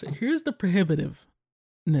 Here's the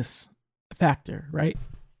prohibitiveness factor, right?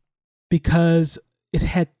 Because it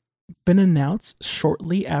had been announced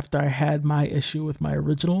shortly after I had my issue with my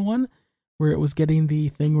original one, where it was getting the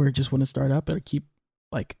thing where it just wouldn't start up and it keep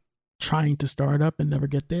like trying to start up and never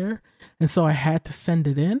get there. And so I had to send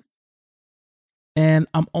it in. And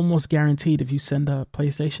I'm almost guaranteed if you send a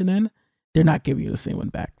PlayStation in, they're not giving you the same one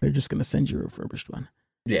back. They're just going to send you a refurbished one.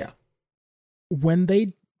 Yeah. When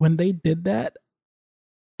they did that,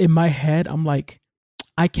 in my head, I'm like,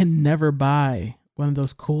 I can never buy one of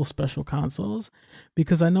those cool special consoles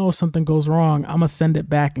because I know if something goes wrong, I'm going to send it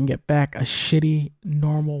back and get back a shitty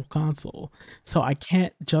normal console. So I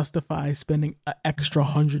can't justify spending an extra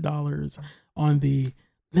 $100 on the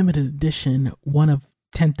limited edition, one of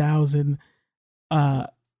 10,000 50th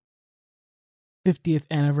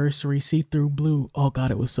anniversary see-through blue. Oh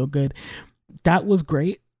God, it was so good. That was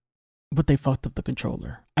great, but they fucked up the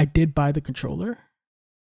controller. I did buy the controller.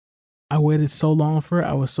 I waited so long for it.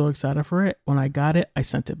 I was so excited for it. When I got it, I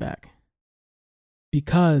sent it back.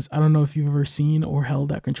 Because I don't know if you've ever seen or held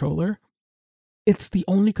that controller. It's the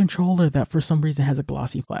only controller that for some reason has a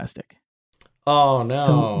glossy plastic. Oh no.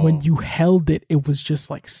 So when you held it, it was just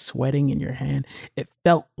like sweating in your hand. It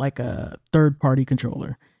felt like a third-party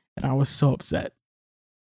controller. And I was so upset.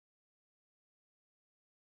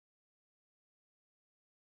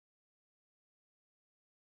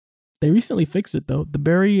 They recently fixed it though. The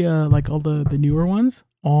very like all the newer ones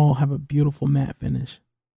all have a beautiful matte finish.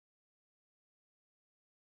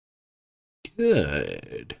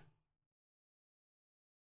 Good.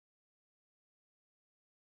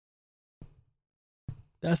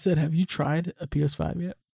 That said, have you tried a PS5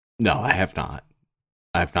 yet? No, I have not.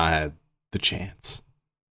 I've not had the chance.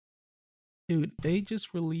 Dude, they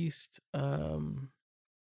just released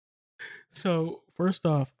so first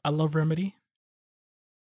off, I love Remedy.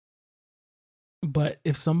 But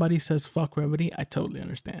if somebody says fuck Remedy, I totally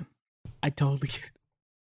understand. I totally get it.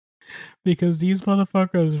 Because these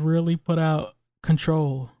motherfuckers really put out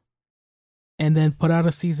Control and then put out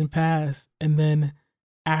a season pass. And then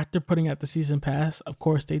after putting out the season pass, of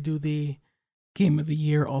course, they do the Game of the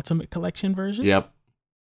Year Ultimate Collection version. Yep.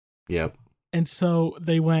 And so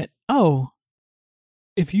they went, oh,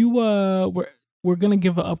 if you we're going to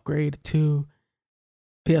give an upgrade to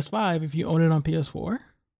PS5 if you own it on PS4.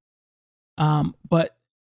 But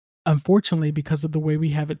unfortunately, because of the way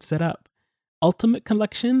we have it set up, Ultimate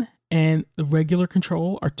Collection and the regular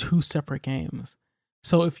Control are two separate games.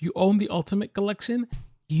 So if you own the Ultimate Collection,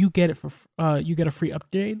 you get it for you get a free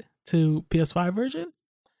upgrade to PS5 version.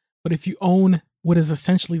 But if you own what is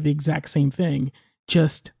essentially the exact same thing,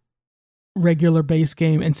 just regular base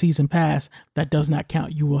game and season pass, that does not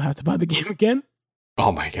count. You will have to buy the game again.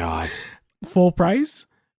 Oh my God. Full price.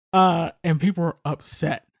 And people are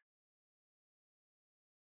upset.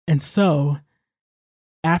 And so,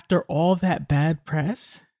 after all that bad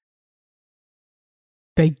press,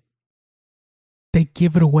 they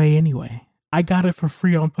give it away anyway. I got it for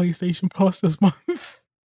free on PlayStation Plus this month.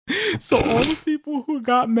 So all the people who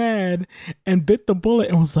got mad and bit the bullet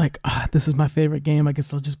and was like, this is my favorite game, I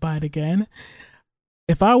guess I'll just buy it again.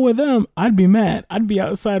 If I were them, I'd be mad. I'd be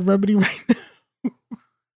outside Remedy right now.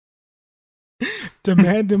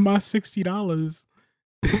 Demanding my $60.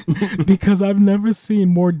 Because I've never seen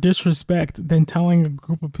more disrespect than telling a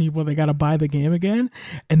group of people they gotta buy the game again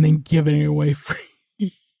and then giving it away free.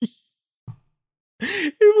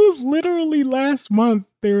 It was literally last month.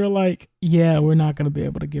 They were like, yeah, we're not gonna be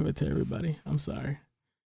able to give it to everybody. I'm sorry.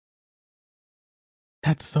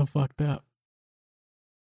 That's so fucked up.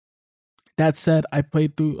 That said, I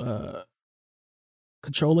played through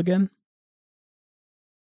Control again.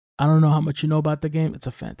 I don't know how much you know about the game. It's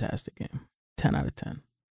a fantastic game. 10 out of 10.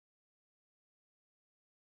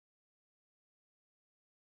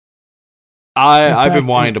 I've been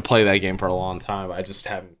wanting to play that game for a long time. I just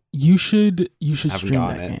haven't. You should stream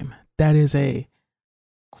that game. That is a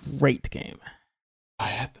great game. I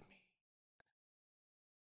had the.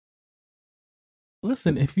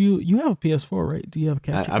 Listen, if you have a PS4, right? Do you have a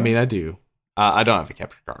capture card? I mean, I do. I don't have a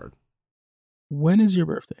capture card. When is your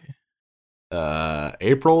birthday?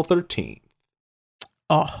 April 13th.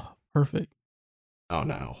 Oh, perfect. Oh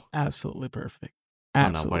no. Absolutely perfect.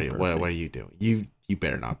 Absolutely perfect. What are you doing? You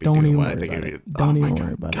better not be doing what I think you're doing. Don't even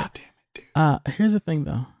worry about it. God damn it, dude. Here's the thing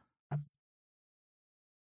though.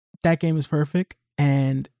 That game is perfect,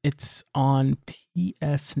 and it's on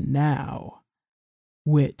PS Now,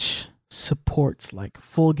 which supports like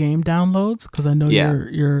full game downloads. Because I know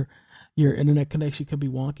your internet connection could be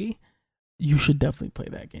wonky. You should definitely play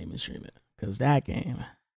that game and stream it, because that's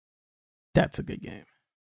a good game.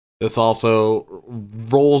 This also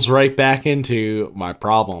rolls right back into my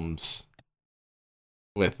problems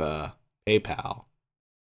with PayPal.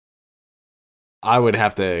 I would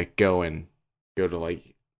have to go to like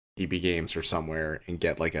EB Games or somewhere and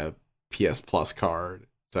get like a PS Plus card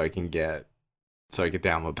so I could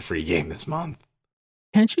download the free game this month.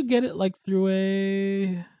 Can't you get it like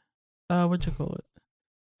through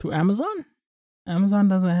through Amazon? Amazon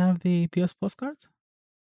doesn't have the PS Plus cards?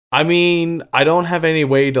 I mean, I don't have any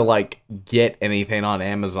way to like get anything on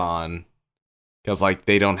Amazon because like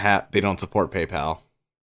they don't support PayPal.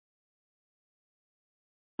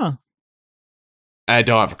 Huh. I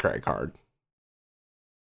don't have a credit card.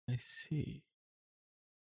 I see.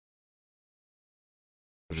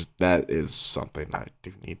 That is something I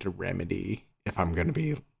do need to remedy if I'm going to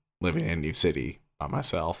be living in a new city by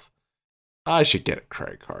myself. I should get a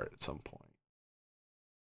credit card at some point.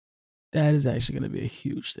 That is actually going to be a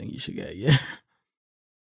huge thing you should get, yeah.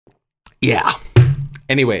 Yeah.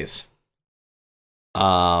 Anyways.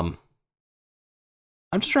 I'm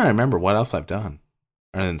just trying to remember what else I've done.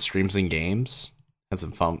 Other than streams and games. Had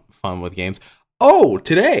some fun with games. Oh,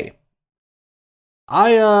 today!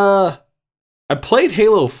 I played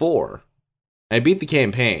Halo 4. I beat the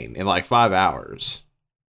campaign in like 5 hours.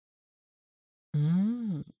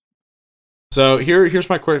 So here's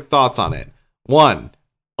my quick thoughts on it. 1,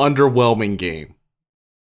 underwhelming game.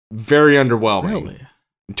 Very underwhelming. Really?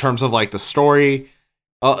 In terms of like the story.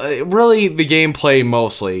 Really the gameplay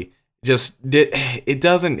mostly. It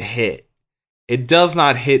doesn't hit. It does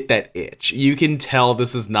not hit that itch. You can tell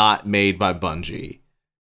this is not made by Bungie.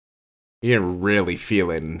 You can really feel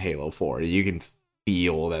it in Halo 4. You can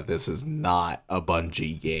feel that this is not a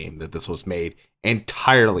Bungie game, that this was made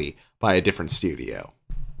entirely by a different studio.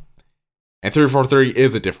 And 343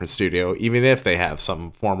 is a different studio, even if they have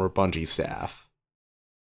some former Bungie staff.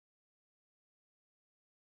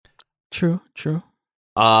 True.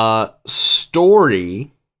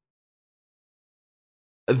 Story.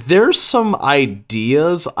 There's some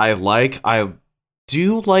ideas I like. I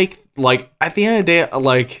do like at the end of the day,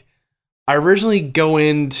 like I originally go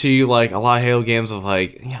into like a lot of Halo games of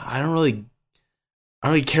like, I don't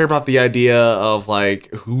really care about the idea of like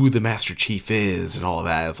who the Master Chief is and all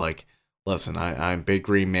that. It's like, listen, I'm Big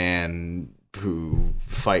Green Man who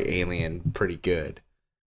fight alien pretty good.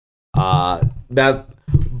 But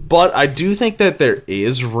I do think that there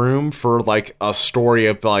is room for like a story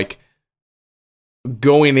of like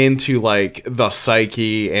going into like the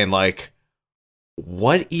psyche and like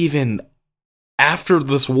what even after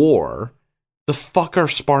this war the fuck are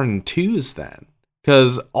Spartan 2s then?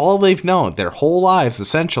 Because all they've known their whole lives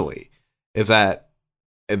essentially is that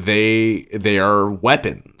they are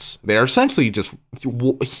weapons. They are essentially just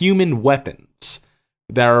human weapons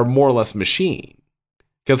that are more or less machine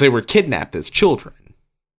because they were kidnapped as children.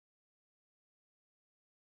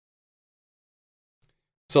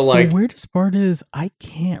 So like the weirdest part is I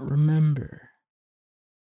can't remember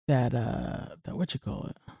that what you call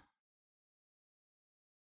it.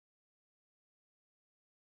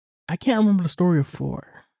 I can't remember the story of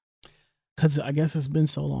 4 because I guess it's been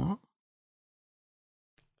so long.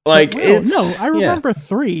 Like I remember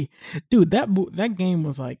 3, dude. That game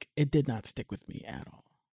was like it did not stick with me at all.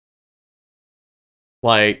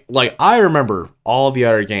 Like I remember all the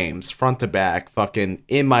other games front to back, fucking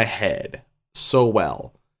in my head so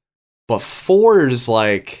well. But 4 is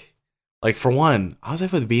like for one, I was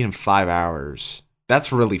able to beat in 5 hours.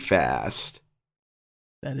 That's really fast.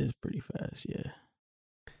 That is pretty fast, yeah.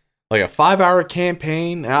 Like a 5-hour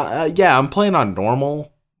campaign. Yeah, I'm playing on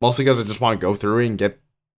normal, mostly because I just want to go through it and get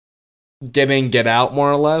in, get out,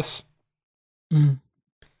 more or less.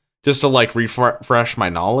 Just to like refresh my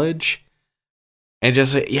knowledge, and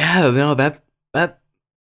just that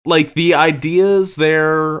like the ideas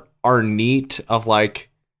there are neat of like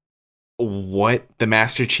what the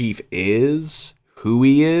Master Chief is, who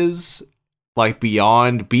he is, like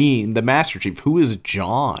beyond being the Master Chief. Who is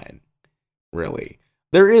John? really.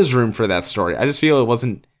 There is room for that story. I just feel it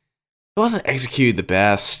wasn't executed the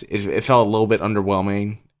best. It felt a little bit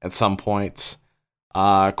underwhelming at some points.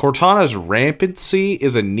 Cortana's rampancy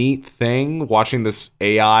is a neat thing. Watching this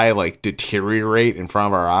AI like deteriorate in front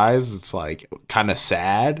of our eyes, it's like kind of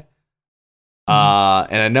sad.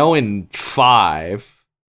 And I know in 5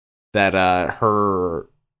 that her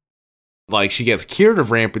like she gets cured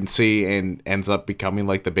of rampancy and ends up becoming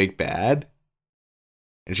like the big bad.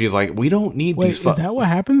 And she's like, we don't need these. Is that what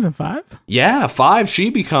happens in 5? Yeah, 5. She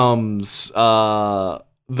becomes the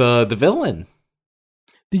villain.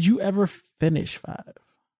 Did you ever finish 5?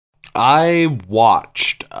 I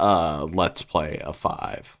watched Let's Play of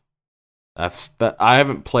 5. I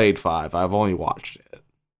haven't played 5. I've only watched it.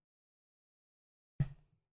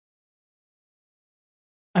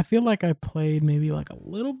 I feel like I played maybe like a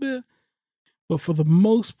little bit, but for the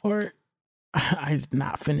most part, I did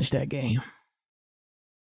not finish that game.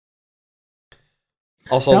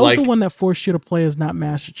 Also, that was the one that forced you to play as not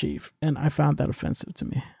Master Chief, and I found that offensive to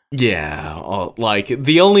me. Yeah, like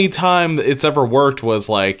the only time it's ever worked was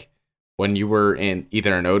like when you were in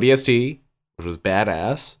either an ODST, which was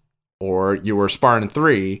badass, or you were Spartan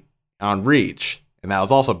 3 on Reach, and that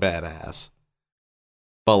was also badass.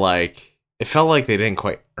 But like, it felt like they didn't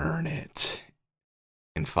quite earn it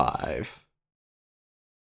in 5.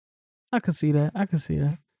 I could see that.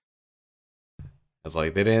 It's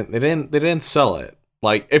like they didn't sell it.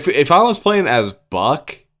 Like if I was playing as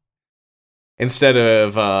Buck instead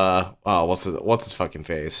of what's his fucking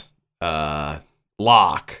face?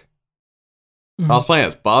 Locke. If I was playing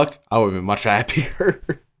as Buck, I would have been much happier.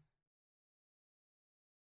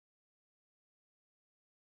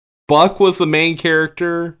 Buck was the main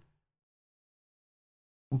character,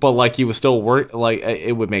 but like he was still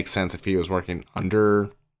it would make sense if he was working under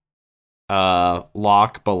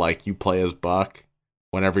Locke, but like you play as Buck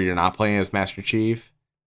whenever you're not playing as Master Chief.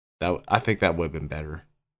 I think that would have been better.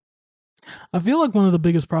 I feel like one of the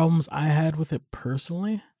biggest problems I had with it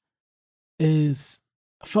personally is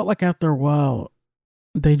I felt like after a while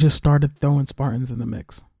they just started throwing Spartans in the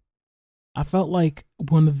mix. I felt like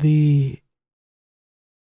one of the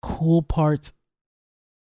cool parts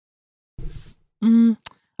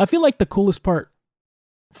I feel like the coolest part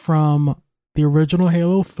from the original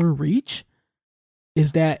Halo through Reach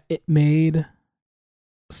is that it made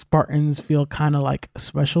Spartans feel kind of like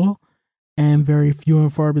special and very few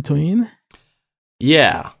and far between.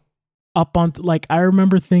 Yeah. Up on like I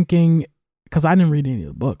remember thinking, because I didn't read any of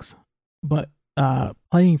the books, but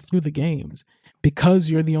playing through the games, because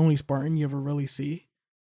you're the only Spartan you ever really see,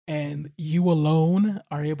 and you alone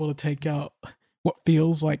are able to take out what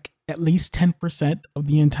feels like at least 10% of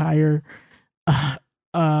the entire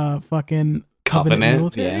fucking Covenant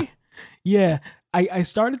military. Yeah. I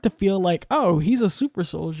started to feel like, oh, he's a super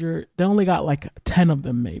soldier. They only got like 10 of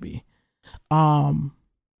them, maybe. And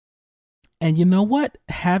you know what?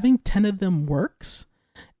 Having 10 of them works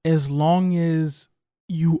as long as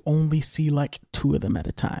you only see like 2 of them at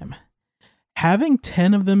a time. Having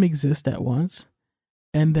 10 of them exist at once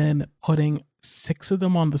and then putting 6 of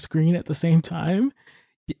them on the screen at the same time,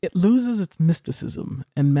 it loses its mysticism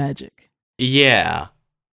and magic. Yeah.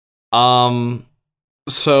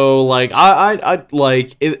 So like I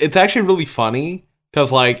like it's actually really funny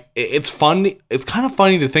because like it's fun. It's kind of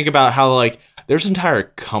funny to think about how like there's entire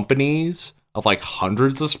companies of like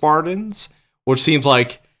hundreds of Spartans, which seems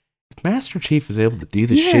like if Master Chief is able to do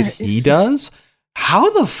the shit he does, how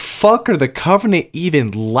the fuck are the Covenant even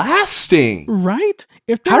lasting? Right?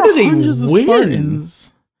 If there are hundreds of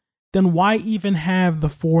Spartans, then why even have the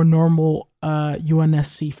 4 normal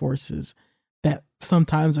UNSC forces that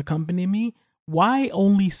sometimes accompany me? Why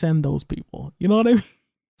only send those people? You know what I mean?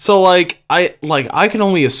 So like I can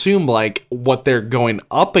only assume like what they're going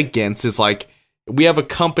up against is like we have a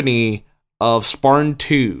company of Spartan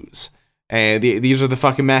 2s and these are the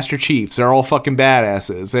fucking Master Chiefs. They're all fucking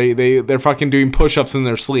badasses. They're fucking doing push-ups in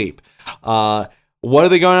their sleep. What are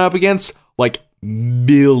they going up against? Like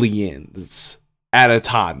millions at a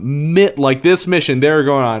time. Like this mission, they're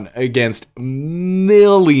going on against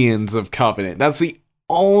millions of Covenant. That's the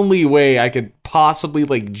only way I could possibly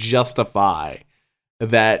like justify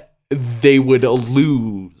that they would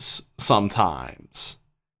lose sometimes.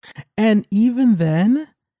 And even then,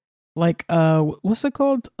 like what's it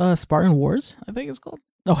called? Spartan Wars, I think it's called.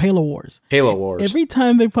 Oh, Halo Wars. Halo Wars. Every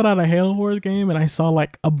time they put out a Halo Wars game and I saw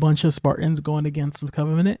like a bunch of Spartans going against the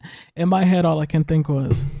Covenant, in my head all I can think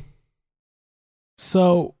was,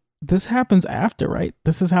 so this happens after, right?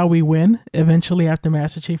 This is how we win. Eventually, after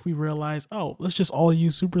Master Chief, we realize, oh, let's just all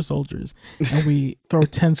use super soldiers. And we throw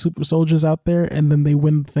 10 super soldiers out there, and then they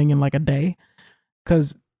win the thing in like a day.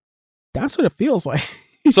 Because That's what it feels like.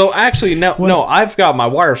 So actually, no, I've got my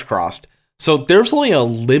wires crossed. So there's only a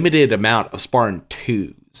limited amount of Spartan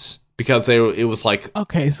 2s because it was like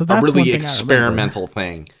so that's a really experimental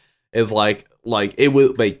thing. Is like it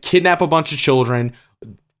would like kidnap a bunch of children,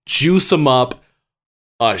 juice them up,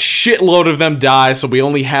 a shitload of them die, so we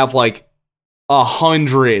only have like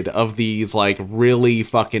 100 of these like really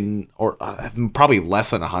fucking, or probably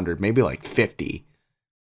less than 100, maybe like 50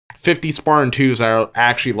 Spartan 2s that are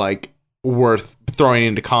actually like worth throwing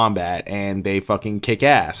into combat, and they fucking kick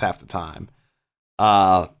ass half the time.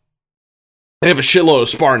 They have a shitload of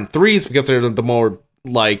Spartan 3s because they're the more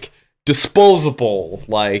like disposable.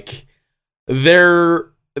 Like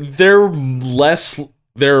they're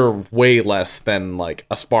way less than like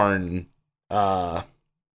a Spartan and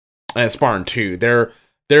a Spartan 2. They're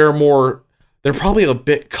probably a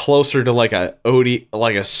bit closer to like a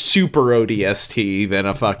super ODST than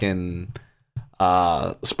a fucking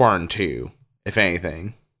Spartan 2, if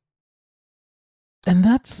anything. And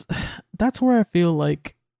that's where I feel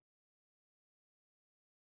like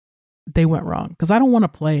they went wrong, because I don't want to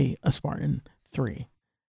play a Spartan 3.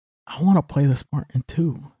 I want to play the Spartan 2.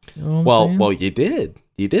 You know what I'm saying? Well, you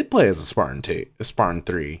did play as a Spartan 2, a Spartan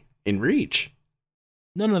 3 in Reach.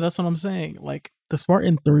 No, that's what I'm saying. Like the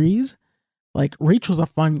Spartan 3s, like Reach was a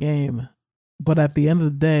fun game, but at the end of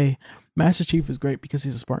the day, Master Chief is great because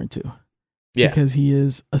he's a Spartan 2. Yeah. Because he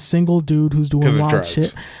is a single dude who's doing wild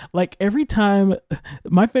shit. Like every time,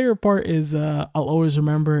 my favorite part is I'll always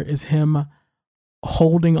remember is him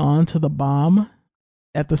holding on to the bomb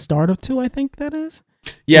at the start of 2, I think that is.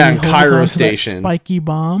 Yeah, in Cairo Station. Spiky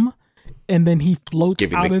bomb, and then he floats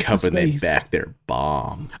giving out the into Covenant space. back their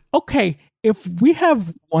bomb. Okay, if we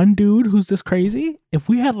have one dude who's this crazy, if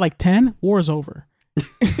we had like 10, war's over.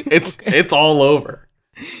 It's all over.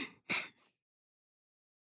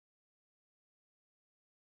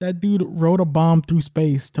 That dude rode a bomb through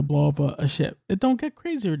space to blow up a ship. It don't get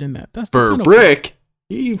crazier than that. That's for Brick.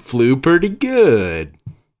 He flew pretty good.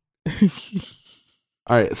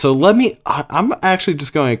 All right, so I'm actually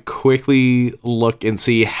just going to quickly look and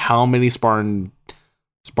see how many Spartan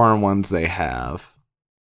ones they have.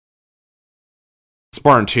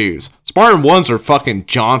 Spartan 2s. Spartan 1s are fucking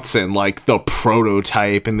Johnson, like the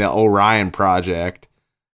prototype in the Orion project.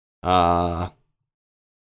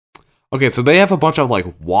 Okay, so they have a bunch of like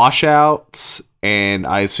washouts, and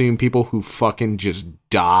I assume people who fucking just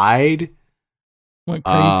died. Went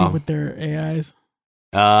crazy with their AIs.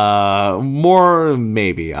 More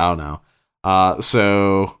maybe, I don't know.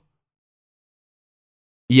 So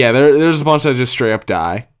yeah, there's a bunch that just straight up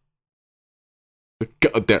die.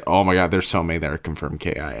 Oh my god, there's so many that are confirmed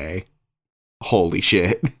KIA. Holy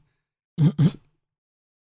shit.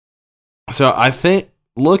 So I think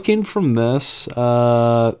looking from this,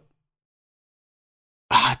 it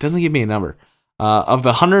doesn't give me a number. Of the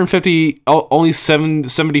 150, only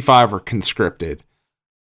 75 are conscripted.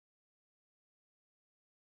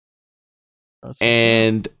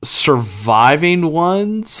 And surviving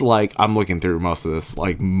ones, like, I'm looking through most of this,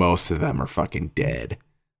 like, most of them are fucking dead.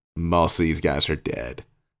 Most of these guys are dead.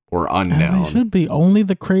 Or unknown. As they should be. Only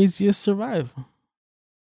the craziest survive.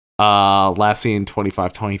 Last seen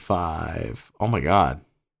 25. Oh my god.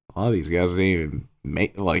 A lot of these guys didn't even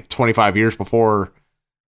make, like, 25 years before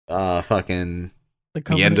fucking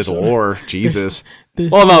the end of the war. Jesus.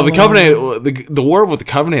 Well, no, the Covenant, the war with the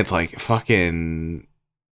Covenant's like fucking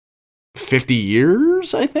 50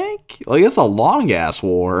 years, I think. Like, it's a long ass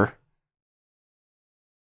war.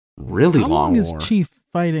 Really long war. How long is Chief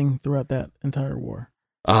fighting throughout that entire war?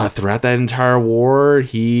 Throughout that entire war,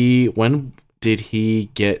 when did he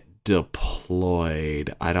get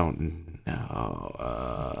deployed? I don't know.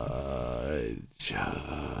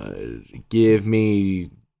 Give me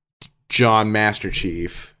John Master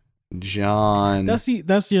Chief. John. That's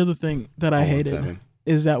the other thing that I hated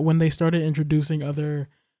is that when they started introducing other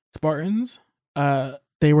Spartans,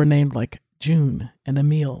 they were named like June and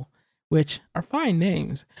Emil, which are fine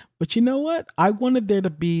names. But you know what? I wanted there to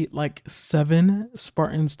be like 7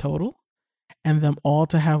 Spartans total, and them all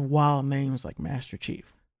to have wild names like Master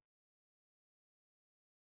Chief.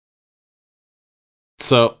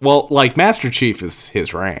 So, well, like Master Chief is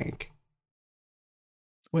his rank.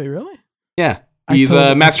 Wait, really? Yeah. He's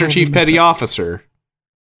a Master Chief Petty Officer.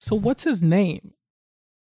 So what's his name?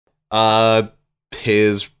 It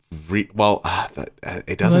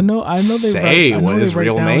doesn't say what his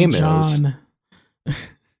real name is.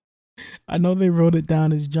 I know they wrote it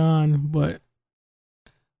down as John, but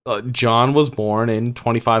John was born in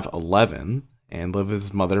 2511 and lived with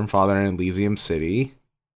his mother and father in Elysium City,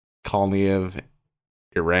 colony of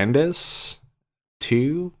Irandis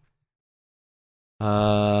 2.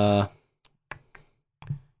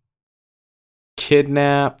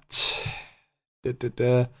 kidnapped. It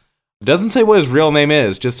doesn't say what his real name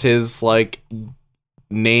is, just his like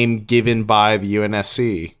name given by the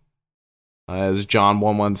UNSC as John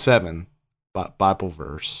 117 Bible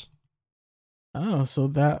verse. Oh, so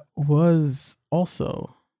that was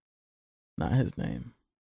also not his name.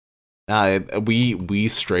 We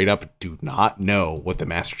straight up do not know what the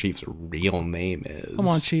Master Chief's real name is. Come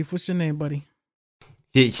on, Chief. What's your name, buddy?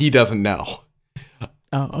 He doesn't know.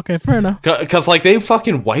 Oh, okay, fair enough. Because, like, they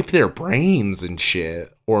fucking wipe their brains and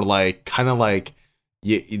shit. Or, like, kind of like,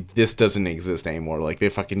 this doesn't exist anymore. Like, they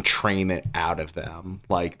fucking train it out of them.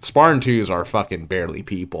 Like, Spartan 2s are fucking barely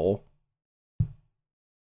people.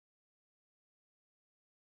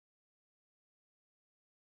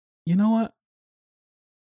 You know what?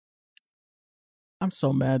 I'm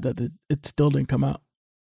so mad that it still didn't come out.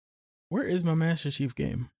 Where is my Master Chief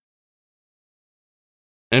game?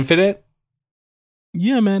 Infinite?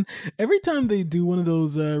 Yeah, man. Every time they do one of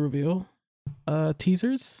those reveal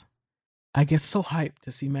teasers, I get so hyped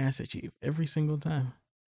to see Master Chief every single time.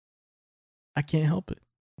 I can't help it.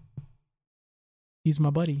 He's my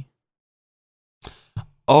buddy.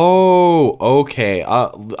 Oh, okay.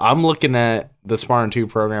 I'm looking at the Spartan 2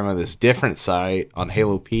 program on this different site on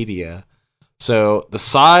Halopedia. So the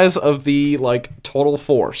size of the like total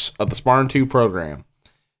force of the Spartan 2 program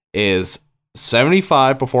is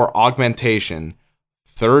 75 before augmentation,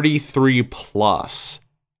 33 plus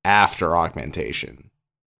after augmentation.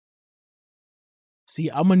 See,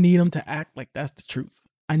 I'm gonna need them to act like that's the truth.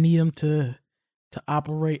 I need them to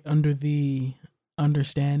operate under the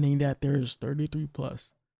understanding that there's 33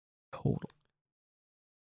 plus total.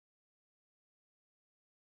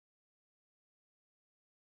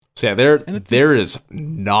 So yeah, there is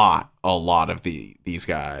not a lot of these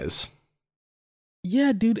guys.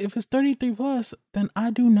 Yeah, dude, if it's 33 plus, then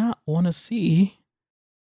I do not want to see.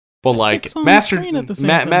 But like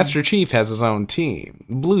Master Chief has his own team,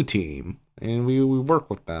 Blue Team, and we work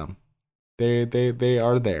with them. They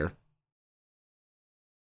are there.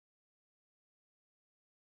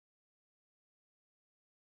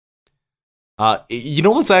 You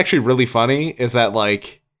know what's actually really funny is that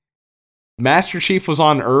like Master Chief was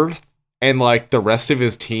on Earth and like the rest of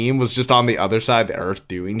his team was just on the other side of the Earth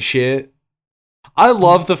doing shit. I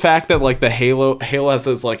love the fact that like the Halo has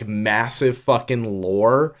this like massive fucking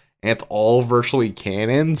lore and it's all virtually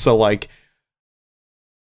canon. So like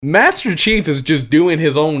Master Chief is just doing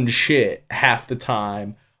his own shit half the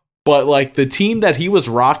time. But like the team that he was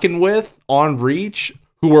rocking with on Reach,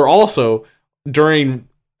 who were also during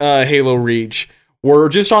Halo Reach, were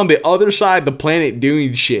just on the other side of the planet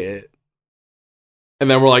doing shit. And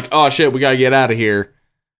then we're like, oh shit, we gotta get out of here.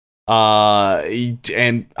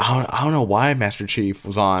 And I don't know why Master Chief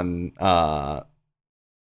was on.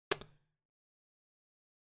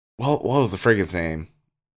 What was the friggin' name?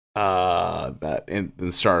 That in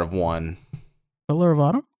the start of 1. Pillar of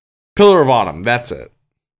Autumn. Pillar of Autumn. That's it.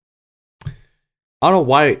 I don't know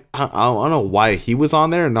why. I don't know why he was on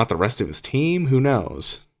there and not the rest of his team. Who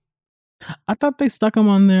knows? I thought they stuck him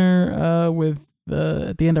on there with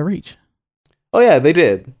at the end of Reach. Oh yeah, they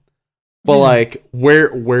did. But like,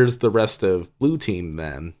 where's the rest of Blue Team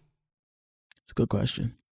then? It's a good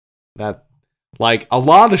question. That like a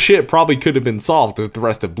lot of shit probably could have been solved if the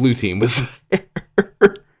rest of Blue Team was there.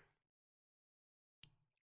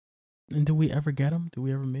 And do we ever get him? Do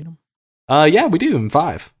we ever meet him? Yeah, we do in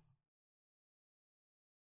 5.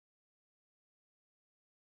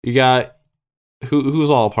 You got who's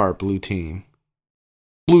all part Blue Team?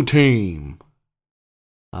 Blue Team.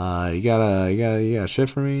 You got shit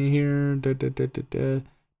for me here.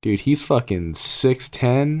 Dude, he's fucking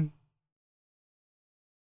 6'10".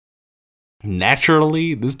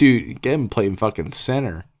 Naturally, this dude get him playing fucking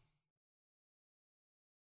center.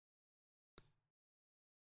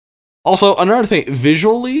 Also, another thing,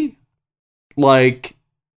 visually, like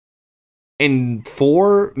in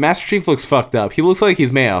 4, Master Chief looks fucked up. He looks like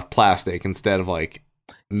he's made out of plastic instead of like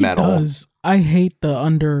metal. He does. I hate the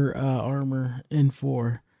under armor in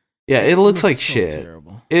 4. Yeah, it looks like so shit.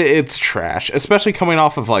 It's trash, especially coming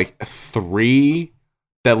off of like 3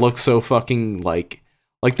 that looks so fucking like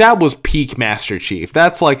that was peak Master Chief.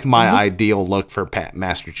 That's like my ideal look for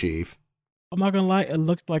Master Chief. I'm not gonna lie, it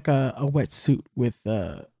looked like a wetsuit with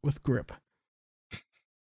grip.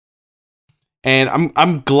 And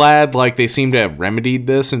I'm glad like they seem to have remedied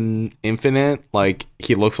this in Infinite. Like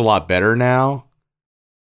he looks a lot better now.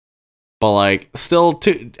 But like still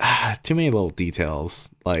too many little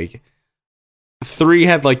details. Like 3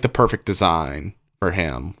 had like the perfect design for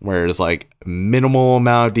him, whereas like minimal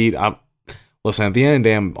amount of detail. Listen, at the end of the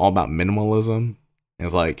day, I'm all about minimalism.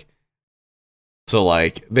 It's like So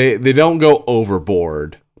like they don't go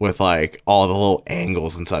overboard with like all the little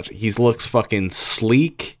angles and such. He looks fucking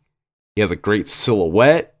sleek. He has a great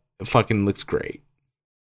silhouette. It fucking looks great.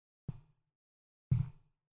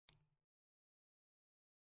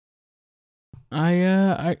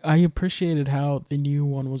 I appreciated how the new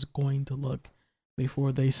one was going to look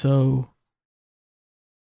before they so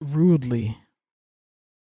rudely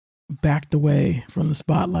backed away from the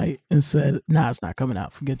spotlight and said, "Nah, it's not coming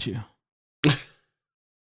out. Forget you."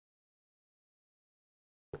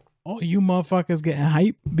 All you motherfuckers getting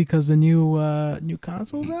hype because the new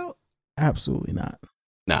console's out? Absolutely not.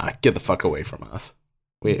 Nah, get the fuck away from us.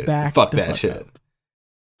 Fuck that shit. Up.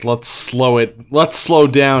 Let's slow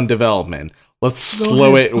down development. Let's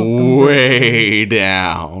slow it way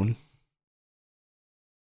down.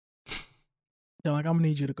 They're like, I'm gonna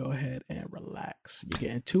need you to go ahead and relax. You're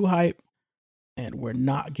getting too hype, and we're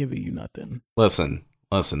not giving you nothing. Listen.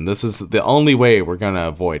 This is the only way we're gonna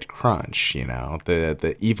avoid crunch. You know,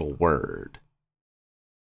 the evil word.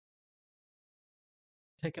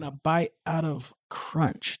 Taking a bite out of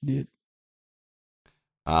crunch, dude.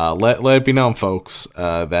 Let it be known, folks,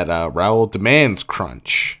 that Raul demands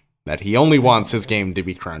crunch. That he only wants his game to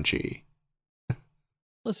be crunchy.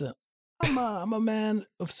 Listen, I'm a man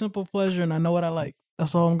of simple pleasure, and I know what I like.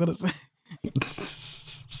 That's all I'm gonna say.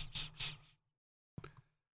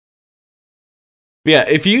 Yeah,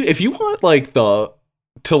 if you want like to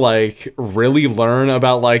like really learn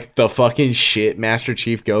about like the fucking shit Master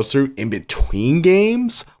Chief goes through in between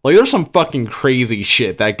games, like there's some fucking crazy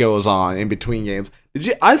shit that goes on in between games.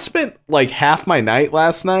 I spent like half my night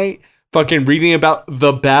last night fucking reading about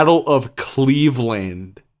the Battle of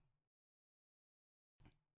Cleveland.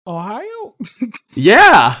 Ohio?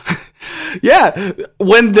 Yeah. Yeah.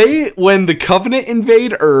 When the Covenant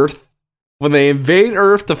invade Earth, when they invade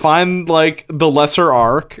Earth to find like the Lesser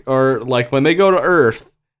Ark, or like when they go to Earth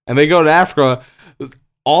and they go to Africa,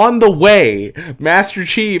 on the way, Master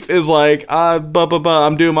Chief is like, I'm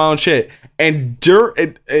doing my own shit. And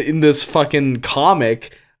in this fucking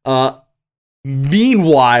comic,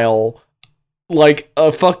 meanwhile, like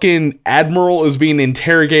a fucking admiral is being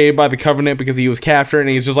interrogated by the Covenant because he was captured, and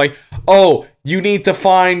he's just like, oh, you need to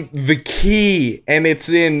find the key, and it's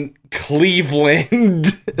in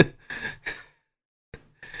Cleveland.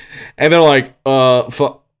 And they're like,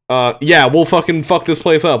 yeah, we'll fucking fuck this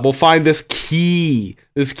place up. We'll find this key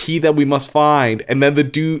that we must find. And then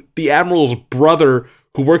the admiral's brother,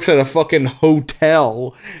 who works at a fucking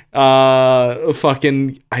hotel,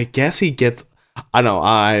 fucking, I guess he gets, I don't know,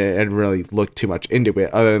 I didn't really look too much into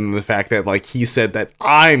it, other than the fact that, like, he said that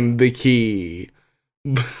I'm the key.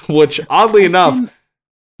 Which, oddly enough,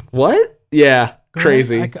 what? Yeah,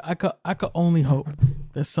 crazy. I could only hope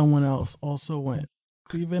that someone else also went.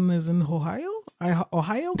 Cleveland is in Ohio?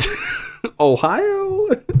 Ohio? Ohio?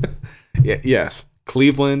 Yeah, yes.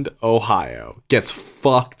 Cleveland, Ohio gets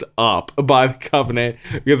fucked up by the Covenant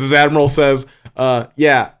because his admiral says, there's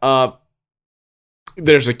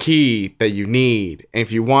a key that you need. And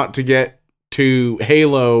if you want to get to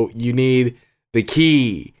Halo, you need the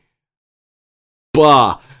key.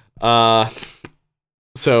 So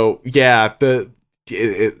yeah,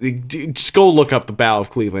 just go look up the Battle of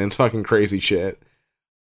Cleveland. It's fucking crazy shit.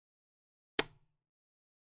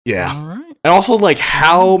 Yeah. All right. And also, like,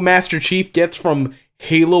 how Master Chief gets from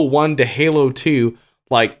Halo 1 to Halo 2,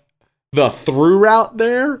 like, the through route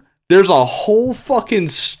there's a whole fucking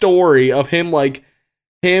story of him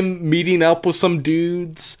meeting up with some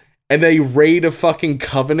dudes, and they raid a fucking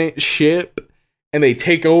Covenant ship, and they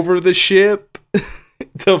take over the ship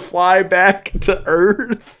to fly back to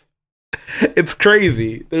Earth. It's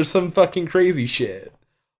crazy. There's some fucking crazy shit.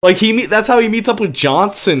 Like, that's how he meets up with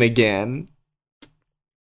Johnson again.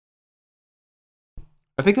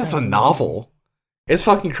 I think that's a novel. It's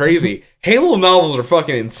fucking crazy. Halo novels are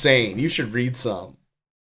fucking insane. You should read some.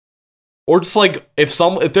 Or just like if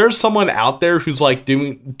there's someone out there who's like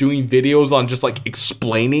doing videos on just like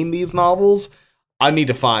explaining these novels, I need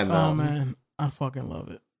to find them. Oh man, I fucking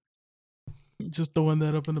love it. Just throwing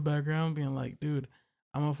that up in the background, being like, dude,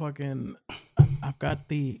 I've got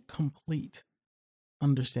the complete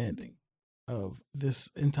understanding of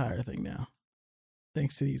this entire thing now,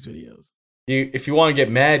 thanks to these videos. If you want to get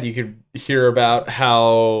mad, you could hear about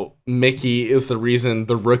how Mickey is the reason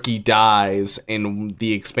the Rookie dies in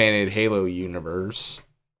the expanded Halo universe.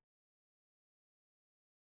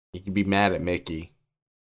 You could be mad at Mickey.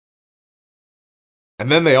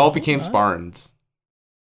 And then they all became Spartans.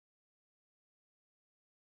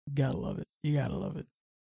 Gotta love it. You gotta love it.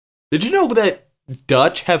 Did you know that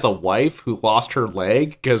Dutch has a wife who lost her leg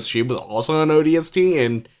because she was also an ODST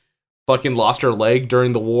and fucking lost her leg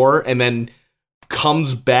during the war, and then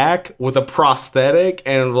comes back with a prosthetic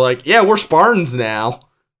and like, yeah, we're Spartans now.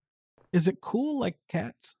 Is it cool like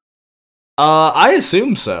cats? I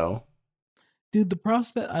assume so. Dude,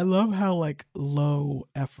 I love how like low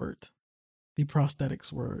effort the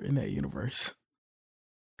prosthetics were in that universe.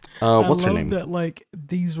 What's her name? That like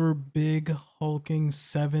these were big hulking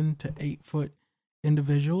 7 to 8 foot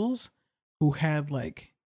individuals who had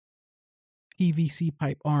like PVC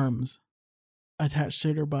pipe arms attached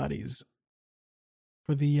to their bodies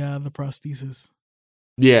for the prosthesis.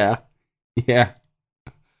 Yeah. It's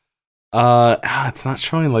not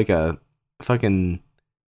showing like a fucking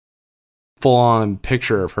full on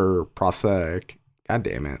picture of her prosthetic. God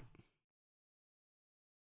damn it.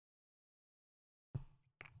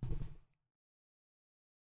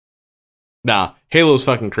 Nah, Halo's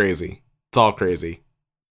fucking crazy. It's all crazy.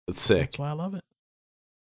 It's sick. That's why I love it.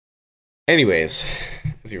 Anyways,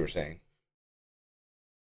 as you were saying.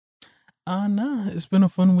 Nah, it's been a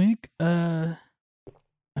fun week. I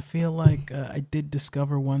feel like I did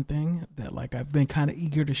discover one thing that like I've been kind of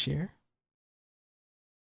eager to share.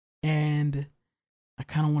 And I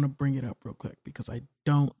kind of want to bring it up real quick because I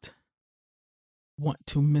don't want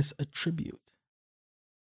to misattribute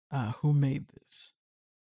who made this,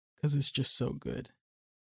 because it's just so good.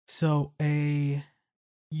 So a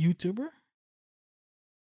YouTuber,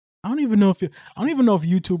 I don't even know if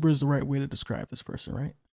YouTuber is the right way to describe this person,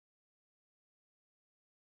 right?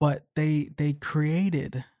 But they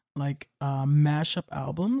created like mashup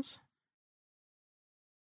albums,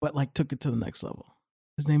 but like took it to the next level.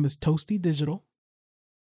 His name is Toasty Digital,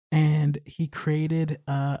 and he created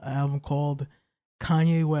an album called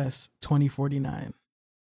Kanye West 2049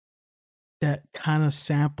 that kind of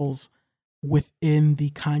samples within the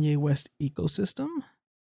Kanye West ecosystem,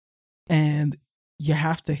 and you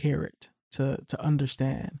have to hear it to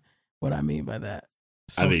understand what I mean by that.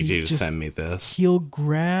 So I need you to send me this. He'll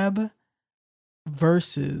grab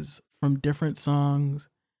verses from different songs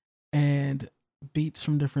and beats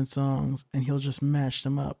from different songs, and he'll just mash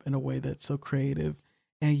them up in a way that's so creative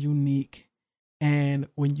and unique. And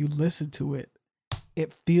when you listen to it,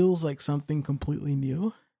 it feels like something completely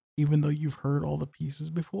new, even though you've heard all the pieces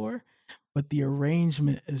before. But the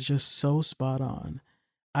arrangement is just so spot on.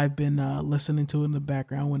 I've been listening to it in the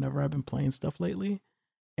background whenever I've been playing stuff lately,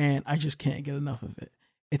 and I just can't get enough of it.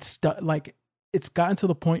 It's gotten to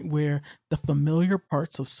the point where the familiar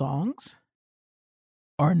parts of songs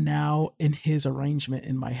are now in his arrangement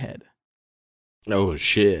in my head. Oh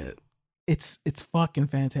shit. It's fucking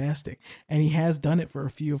fantastic. And he has done it for a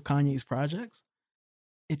few of Kanye's projects.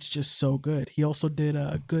 It's just so good. He also did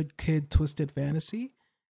a Good Kid Twisted Fantasy,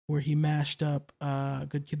 where he mashed up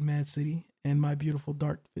Good Kid Mad City and My Beautiful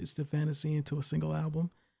Dark Twisted Fantasy into a single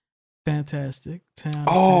album. Fantastic. 10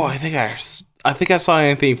 oh, 10. I think I saw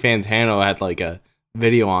Anthony Fantano had like a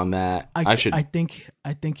video on that. I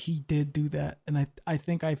think he did do that, and I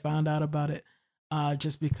think I found out about it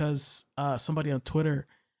just because somebody on Twitter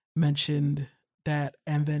mentioned that,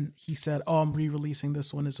 and then he said, "Oh, I'm re-releasing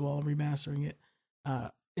this one as well, remastering it,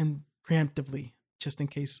 and preemptively, just in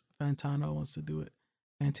case Fantano wants to do it."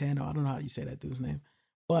 Fantano, I don't know how you say that dude's name,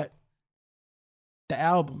 but the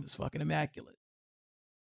album is fucking immaculate.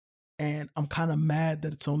 And I'm kind of mad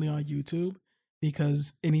that it's only on YouTube,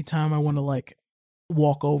 because anytime I want to like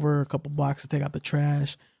walk over a couple blocks to take out the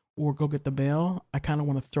trash or go get the mail, I kind of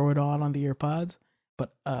want to throw it on the AirPods,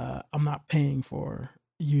 but I'm not paying for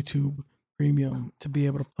YouTube Premium to be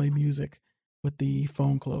able to play music with the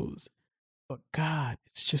phone closed. But God,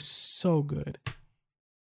 it's just so good.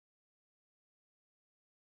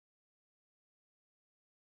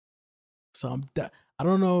 So I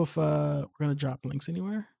don't know if we're gonna drop links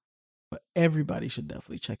anywhere, but everybody should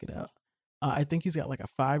definitely check it out. I think he's got like a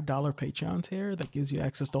 $5 Patreon tier that gives you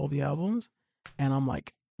access to all the albums, and I'm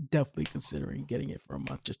like definitely considering getting it for a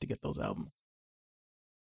month just to get those albums.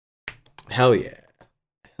 Hell yeah.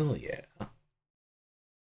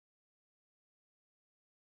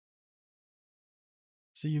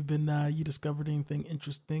 So you've been you discovered anything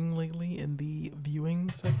interesting lately in the viewing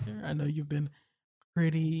sector? I know you've been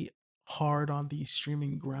pretty hard on the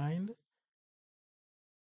streaming grind.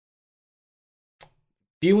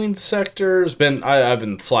 Viewing sector's been I've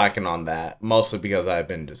been slacking on that, mostly because I've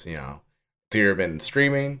been just, it's either been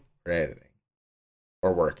streaming or editing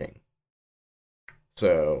or working.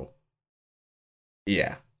 So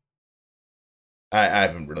yeah. I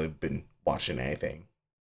haven't really been watching anything.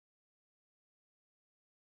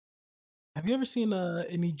 Have you ever seen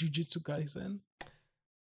any Jujutsu Kaisen?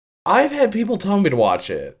 I've had people tell me to watch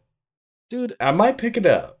it. Dude, I might pick it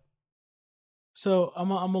up. So I'm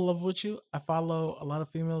gonna love with you. I follow a lot of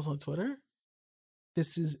females on Twitter.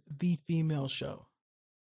 This is the female show.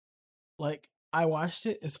 Like, I watched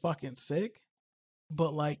it, it's fucking sick,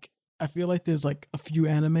 but like I feel like there's like a few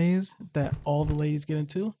animes that all the ladies get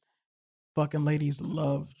into. Fucking ladies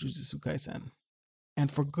love Jujutsu Kaisen, and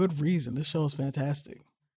for good reason. This show is fantastic.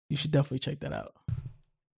 You should definitely check that out.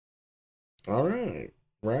 All right,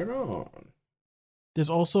 right on. There's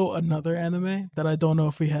also another anime that I don't know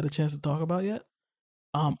if we had a chance to talk about yet.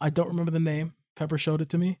 I don't remember the name. Pepper showed it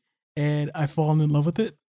to me, and I've fallen in love with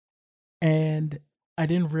it. And I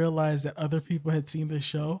didn't realize that other people had seen this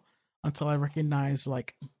show until I recognized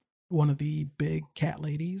like one of the big cat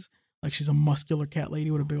ladies. Like, she's a muscular cat lady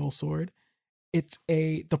with a big old sword.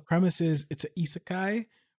 The premise is it's an isekai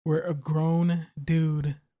where a grown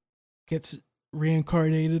dude gets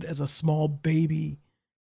reincarnated as a small baby,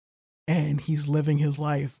 and he's living his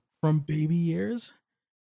life from baby years,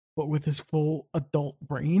 but with his full adult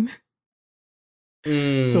brain.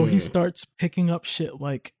 So he starts picking up shit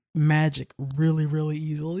like magic really, really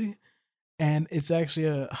easily. And it's actually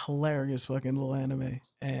a hilarious fucking little anime.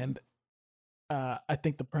 And I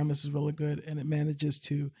think the premise is really good, and it manages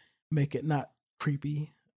to make it not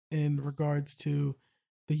creepy in regards to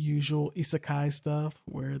the usual isekai stuff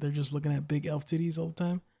where they're just looking at big elf titties all the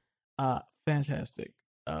time. Fantastic.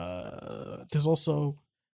 There's also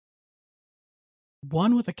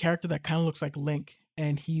one with a character that kind of looks like Link,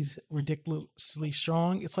 and he's ridiculously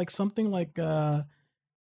strong. It's like something like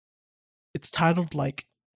it's titled like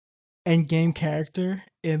Endgame character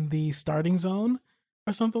in the starting zone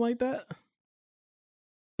or something like that.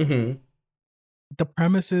 Mm-hmm. The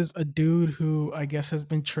premise is a dude who I guess has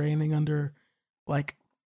been training under like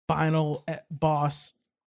final boss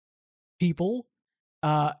people,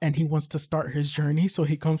 and he wants to start his journey. So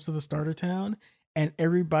he comes to the starter town, and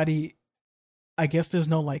everybody, I guess there's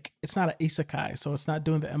no like, it's not an isekai, so it's not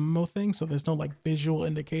doing the MMO thing. So there's no like visual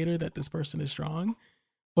indicator that this person is strong.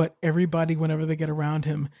 But everybody, whenever they get around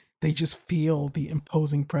him, they just feel the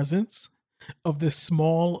imposing presence of this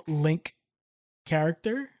small Link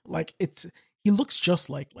character. Like, he looks just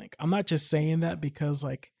like Link. I'm not just saying that because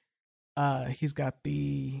like he's got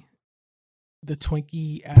the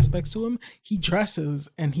Twinkie aspects to him. He dresses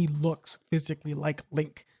and he looks physically like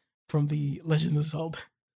Link from the Legend of Zelda.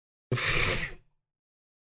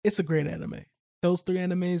 It's a great anime. Those 3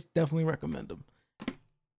 animes, definitely recommend them.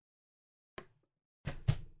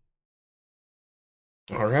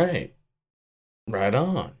 All right. Right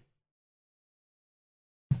on.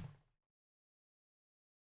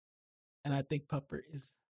 And I think Pupper is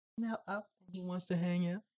now up and he wants to hang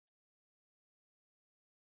out.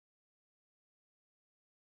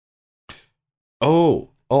 Oh,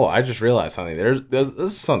 I just realized something. There's this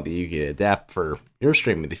is something you can adapt for your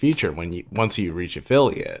stream in the future once you reach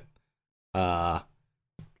affiliate. You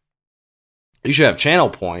should have channel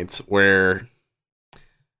points where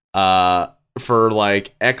for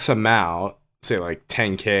like X amount, say like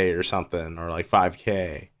 10K or something, or like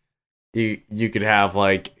 5K, you could have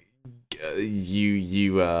like this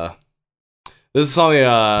is something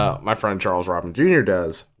my friend Charles Robin Jr.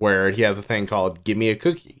 does, where he has a thing called Give Me a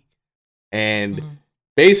Cookie. And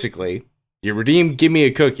basically, you redeem Give Me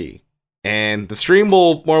a Cookie, and the stream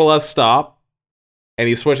will more or less stop, and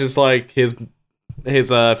he switches like his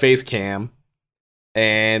face cam,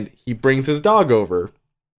 and he brings his dog over,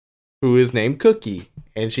 who is named Cookie,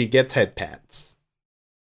 and she gets head pats.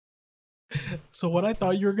 So what I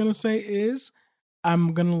thought you were gonna say is,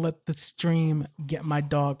 I'm gonna let the stream get my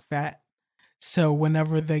dog fat, so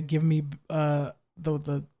whenever they give me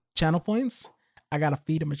the channel points, I gotta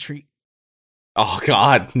feed him a treat. Oh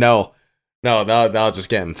God, no, that'll just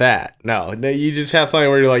get him fat. No, you just have something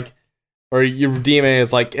where you're like, or you redeem it.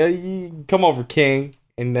 It's like, you come over, King,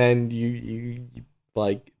 and then you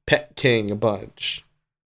like pet King a bunch.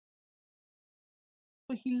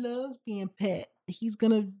 But he loves being pet. He's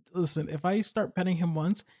gonna listen. If I start petting him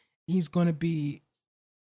once, he's gonna be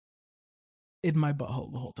in my butthole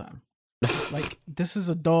the whole time. Like, this is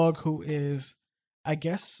a dog who is, I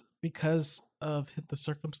guess, because of the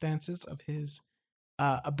circumstances of his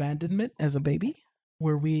abandonment as a baby,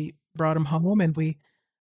 where we brought him home and we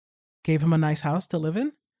gave him a nice house to live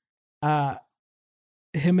in.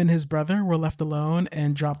 Him and his brother were left alone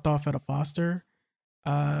and dropped off at a foster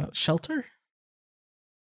shelter.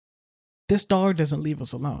 This dog doesn't leave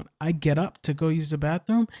us alone. I get up to go use the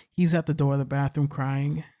bathroom. He's at the door of the bathroom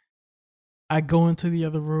crying. I go into the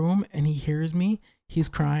other room and he hears me. He's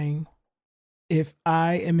crying. If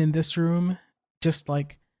I am in this room, just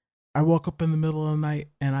like I woke up in the middle of the night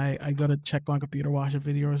and I go to check my computer, watch a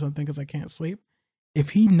video or something because I can't sleep.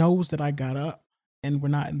 If he knows that I got up and we're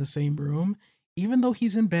not in the same room, even though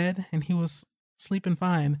he's in bed and he was sleeping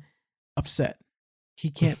fine, upset. He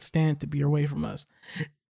can't stand to be away from us.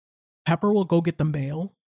 Pepper will go get the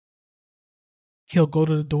mail. He'll go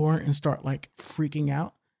to the door and start like freaking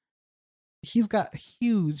out. He's got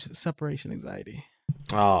huge separation anxiety.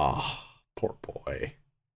 Oh, poor boy.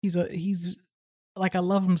 He's like, I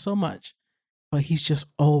love him so much, but he's just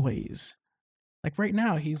always like, right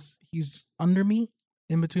now he's under me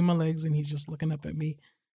in between my legs, and he's just looking up at me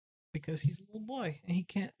because he's a little boy and he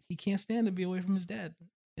can't stand to be away from his dad,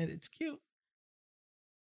 and it's cute.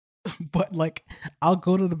 But like, I'll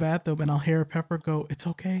go to the bathroom and I'll hear Pepper go, "It's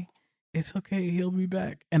okay, he'll be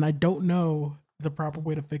back," and I don't know the proper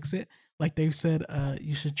way to fix it. Like they've said,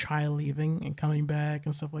 you should try leaving and coming back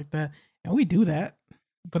and stuff like that, and we do that,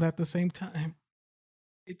 but at the same time,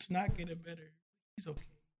 it's not getting better. He's okay.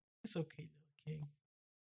 It's okay, little king.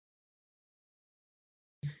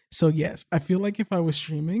 So yes, I feel like if I was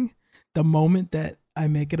streaming, the moment that I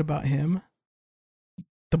make it about him,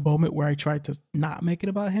 the moment where I try to not make it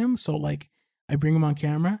about him, so like I bring him on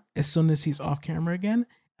camera, as soon as he's off camera again,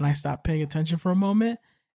 and I stop paying attention for a moment,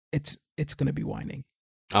 it's gonna be whining.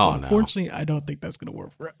 So unfortunately, I don't think that's gonna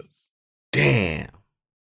work for us. Damn.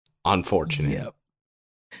 Unfortunate. Yep.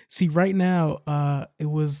 See, right now, it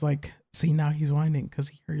was like, see, now he's whining because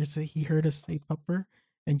he heard us say Pupper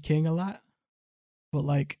and King a lot. But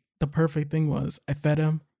like, the perfect thing was I fed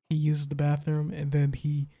him, he used the bathroom, and then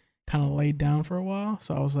he kind of laid down for a while.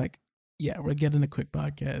 So I was like, yeah, we're getting a quick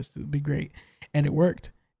podcast. It'd be great. And it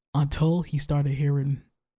worked until he started hearing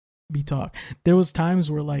me talk. There was times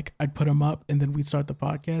where like I'd put him up and then we'd start the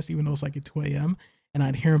podcast, even though it's like at 2 a.m. and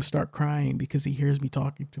I'd hear him start crying because he hears me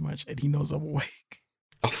talking too much and he knows I'm awake.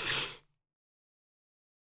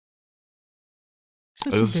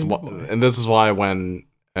 This is why when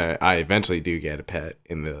I eventually do get a pet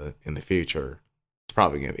in the future, it's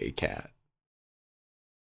probably gonna be a cat.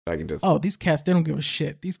 I can just these cats, they don't give a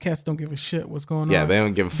shit. These cats don't give a shit what's going on. Yeah, they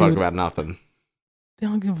don't give a fuck about nothing. They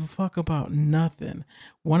don't give a fuck about nothing.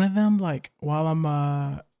 One of them, like, while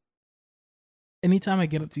I'm anytime I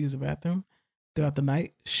get up to use the bathroom throughout the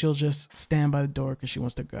night, she'll just stand by the door because she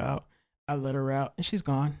wants to go out. I let her out and she's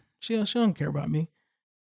gone. She don't care about me.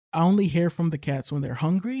 I only hear from the cats when they're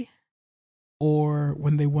hungry or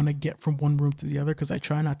when they want to get from one room to the other, because I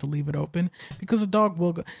try not to leave it open because the dog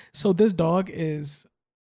will go. So this dog is,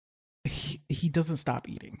 he doesn't stop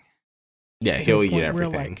eating. Yeah, he'll eat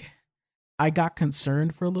everything. Where, like, I got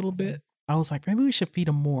concerned for a little bit. I was like, maybe we should feed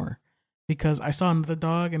him more, because I saw another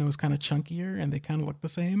dog and it was kind of chunkier and they kind of looked the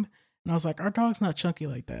same. And I was like, our dog's not chunky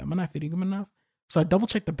like that. Am I not feeding him enough? So I double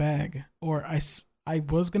checked the bag, or I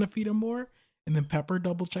was going to feed him more. And then Pepper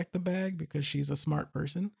double checked the bag because she's a smart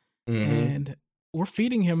person. Mm-hmm. And we're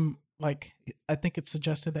feeding him, like, I think it's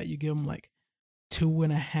suggested that you give him like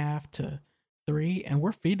 2.5 to 3, and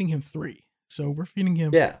we're feeding him 3. So we're feeding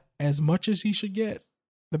him as much as he should get,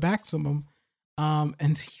 the maximum.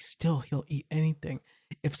 And he'll eat anything.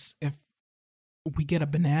 If we get a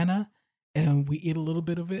banana and we eat a little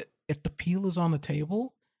bit of it, if the peel is on the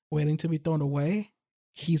table waiting to be thrown away,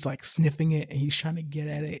 he's like sniffing it and he's trying to get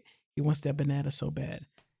at it. He wants that banana so bad.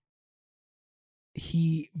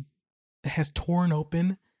 He has torn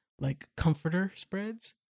open like comforter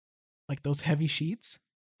spreads, like those heavy sheets,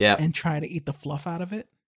 and try to eat the fluff out of it.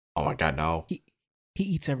 Oh my god, no! He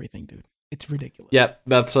eats everything, dude. It's ridiculous. Yeah,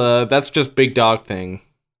 that's just big dog thing.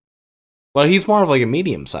 Well, he's more of like a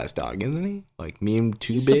medium-sized dog, isn't he? Like medium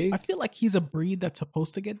too big. I feel like he's a breed that's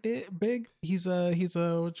supposed to get big. He's a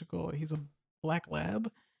what you call it? He's a black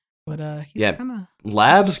lab, but he's kind of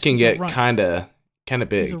labs can get kind of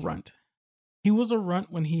big. He's a runt. He was a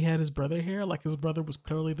runt when he had his brother here. Like, his brother was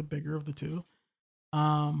clearly the bigger of the two.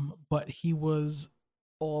 But he was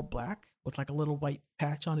all black with like a little white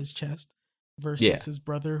patch on his chest versus his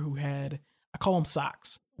brother, who had, I call them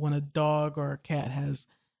socks. When a dog or a cat has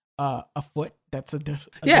a foot that's a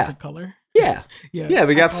different color. Yeah,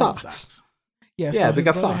 they got socks. Yeah, so they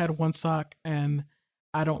got socks. Had one sock, and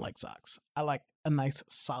I don't like socks. I like a nice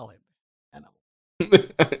solid animal.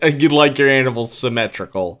 You like your animals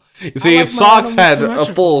symmetrical. You see, if Socks had a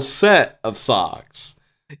full set of socks.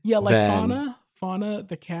 Yeah, like Fauna,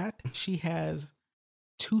 the cat, she has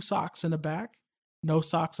 2 socks in the back, no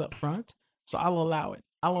socks up front. So I'll allow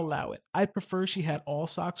it. I prefer she had all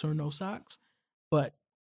socks or no socks, but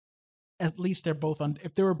at least they're both on.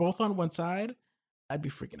 If they were both on one side, I'd be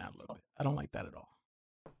freaking out a little bit. I don't like that at all.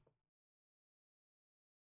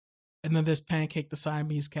 And then there's Pancake, the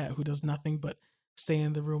Siamese cat, who does nothing but stay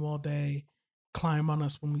in the room all day, climb on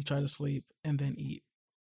us when we try to sleep, and then eat.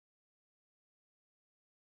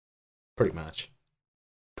 Pretty much.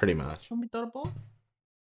 Want me to throw the ball?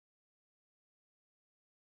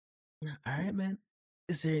 All right, man.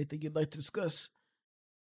 Is there anything you'd like to discuss?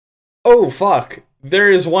 Oh, fuck.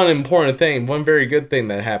 there is one important thing, one very good thing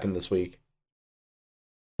that happened this week.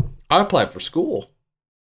 I applied for school.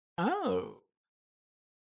 Oh.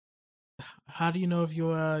 How do you know if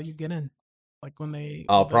you get in? Like when they...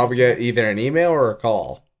 I'll probably get either an email or a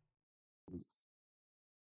call.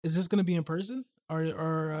 Is this going to be in person?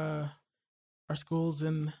 Are schools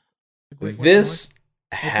in... This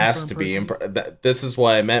has to be... This is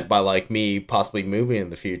what I meant by like me possibly moving in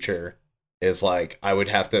the future. Is like I would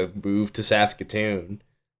have to move to Saskatoon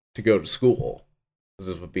to go to school. This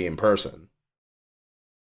would be in person.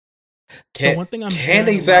 Can't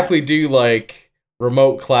exactly do like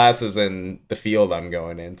remote classes in the field I'm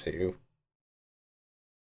going into.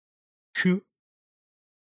 True.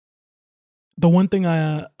 The one thing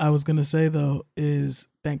I was gonna say though is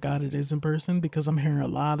thank God it is in person, because I'm hearing a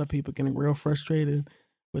lot of people getting real frustrated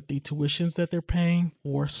with the tuitions that they're paying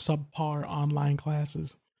for subpar online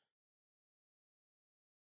classes.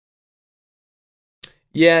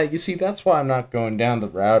 Yeah, you see, that's why I'm not going down the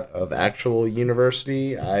route of actual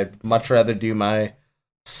university. I'd much rather do my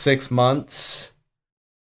 6 months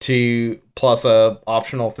to plus a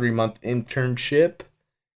optional 3-month internship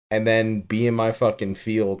and then be in my fucking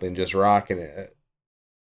field and just rocking it.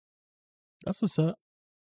 That's what's up.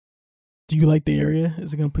 Do you like the area?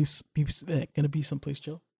 Is it gonna be someplace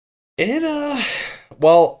chill? It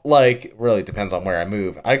well, like really depends on where I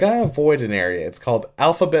move. I gotta avoid an area. It's called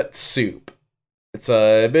Alphabet Soup. It's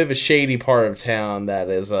a bit of a shady part of town that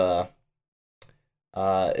is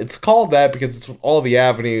it's called that because it's all the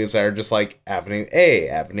avenues are just like Avenue A,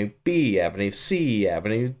 Avenue B, Avenue C,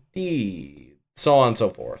 Avenue D, so on and so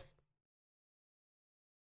forth.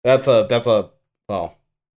 That's a well,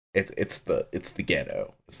 it's the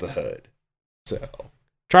ghetto, it's the hood. So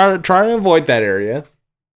try to avoid that area.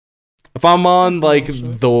 If I'm on like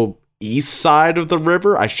the east side of the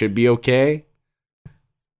river, I should be okay.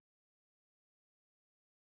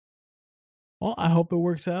 Well, I hope it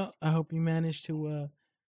works out. I hope you manage to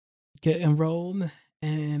get enrolled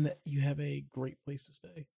and you have a great place to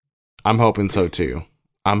stay. I'm hoping so too.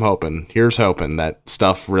 Here's hoping that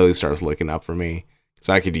stuff really starts looking up for me. Because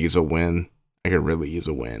I could use a win. I could really use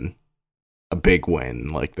a win. A big win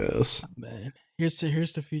like this. Oh, man. Here's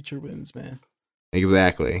the future wins, man.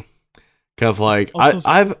 Exactly. Because like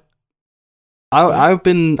also, I've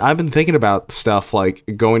been thinking about stuff like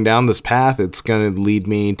going down this path. It's gonna lead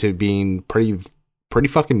me to being pretty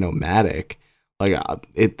fucking nomadic. Like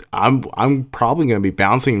I'm probably gonna be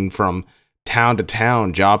bouncing from town to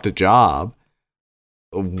town, job to job,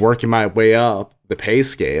 working my way up the pay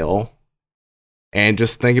scale, and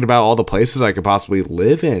just thinking about all the places I could possibly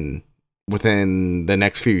live in within the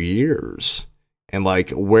next few years, and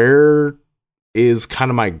like where is kind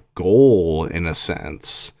of my goal in a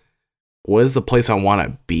sense. What is the place I want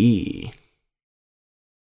to be?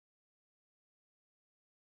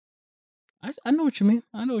 I know what you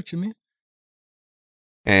mean.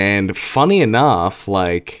 And funny enough,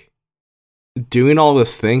 like, doing all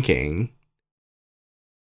this thinking,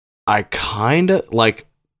 I kind of, like,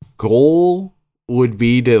 goal would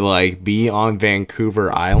be to, like, be on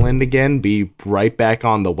Vancouver Island again, be right back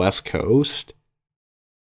on the West Coast.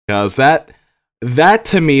 Because that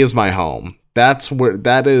to me is my home. That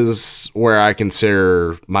is where I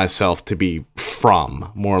consider myself to be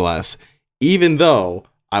from, more or less. Even though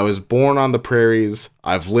I was born on the prairies,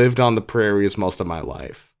 I've lived on the prairies most of my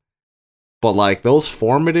life. But like those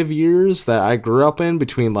formative years that I grew up in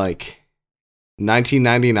between like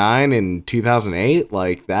 1999 and 2008,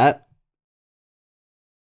 like that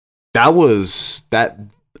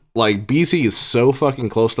like BC is so fucking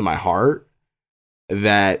close to my heart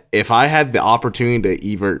that if I had the opportunity to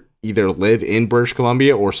either live in British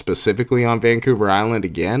Columbia or specifically on Vancouver Island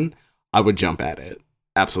again, I would jump at it.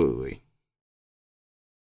 Absolutely.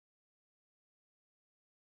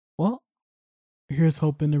 Well, here's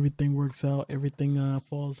hoping everything works out. Everything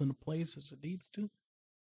falls into place as it needs to.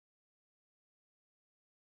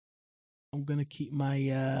 I'm gonna keep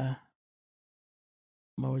my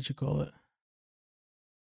what you call it?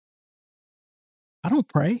 I don't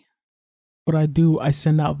pray, but I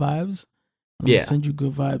send out vibes. I'm gonna send you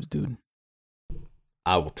good vibes, dude.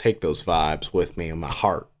 I will take those vibes with me in my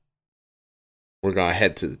heart. We're gonna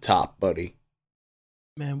head to the top, buddy.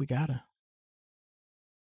 Man, we gotta.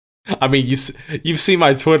 I mean, you've seen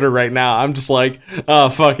my Twitter right now. I'm just like, oh,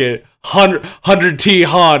 fuck it. 100 T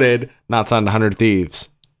haunted. Not signed 100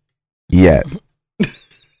 Thieves. Yet.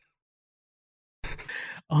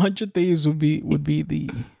 100 Thieves would be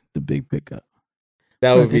the big pickup.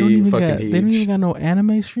 That would be fucking huge. They don't even got no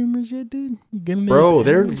anime streamers yet, dude. Bro,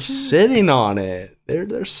 they're sitting on it.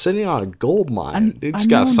 They're sitting on a gold mine. Dude, just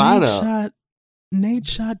gotta sign up.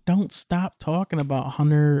 Nadeshot, don't stop talking about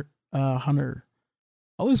Hunter. Hunter.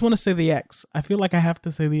 I always want to say the X. I feel like I have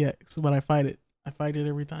to say the X, but I fight it. I fight it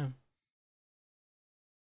every time.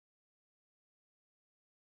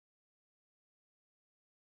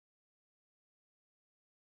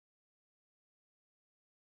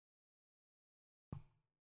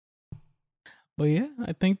 But yeah,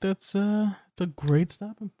 I think that's it's a great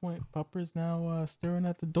stopping point. Pupper's now staring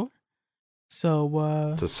at the door.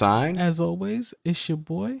 So it's a sign. As always, it's your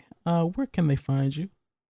boy. Where can they find you?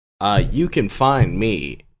 You can find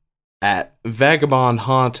me at Vagabond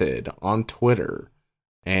Haunted on Twitter.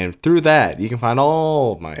 And through that, you can find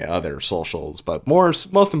all my other socials. But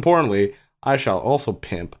most importantly, I shall also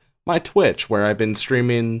pimp my Twitch, where I've been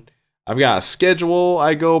streaming. I've got a schedule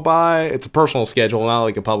I go by. It's a personal schedule, not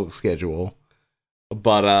like a public schedule.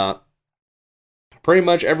 But pretty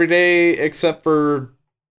much every day except for...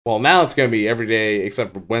 Well, now it's going to be every day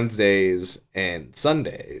except for Wednesdays and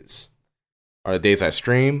Sundays are the days I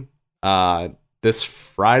stream. This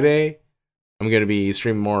Friday, I'm going to be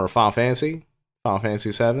streaming more Final Fantasy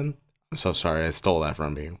 7. I'm so sorry I stole that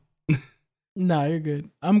from you. Nah, you're good.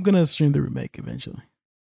 I'm going to stream the remake eventually.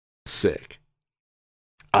 Sick.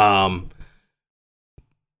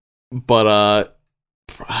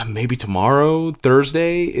 Maybe tomorrow,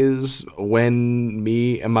 Thursday, is when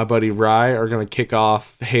me and my buddy Rye are gonna kick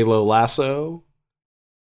off Halo Lasso.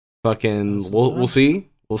 Fucking, we'll see.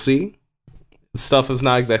 We'll see. Stuff is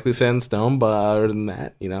not exactly set in stone, but other than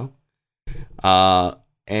that, you know.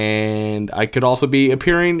 And I could also be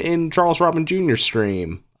appearing in Charles Robin Jr.'s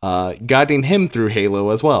stream, guiding him through Halo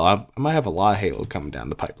as well. I might have a lot of Halo coming down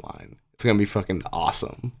the pipeline. It's gonna be fucking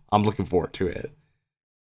awesome. I'm looking forward to it.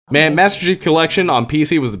 Man, Master Chief Collection on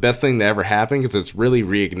PC was the best thing that ever happened because it's really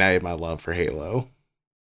reignited my love for Halo.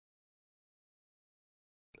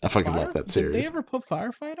 I fucking love that series. Did they ever put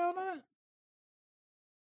Firefight on it?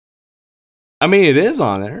 I mean, it is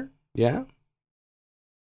on there. Yeah.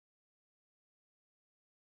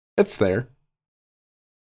 It's there.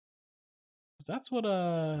 That's what,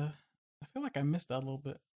 I feel like I missed that a little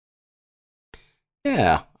bit.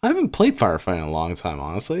 Yeah. I haven't played Firefight in a long time,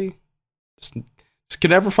 honestly. Just can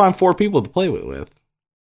never find 4 people to play with.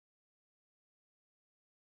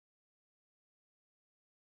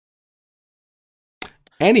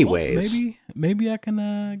 Anyways, well, maybe I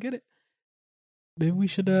can get it. Maybe we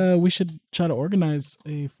should try to organize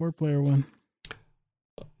a 4-player one.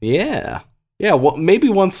 Yeah. Well, maybe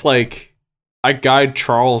once like I guide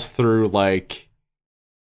Charles through like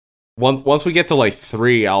once we get to like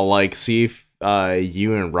 3, I'll like see if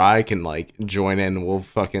you and Rye can like join in. We'll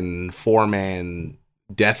fucking 4-man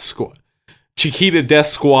Death Squad, Chiquita Death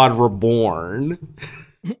Squad Reborn.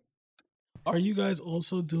 Are you guys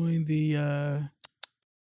also doing the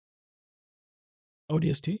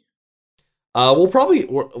ODST? We'll probably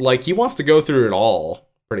like he wants to go through it all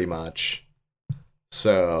pretty much.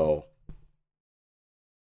 So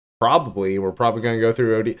we're probably gonna go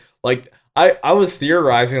through OD. Like I was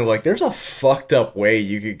theorizing like there's a fucked up way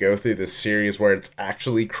you could go through this series where it's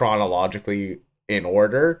actually chronologically in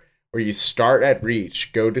order. Where you start at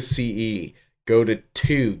Reach, go to CE, go to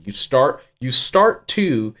 2. You start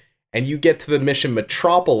 2, and you get to the mission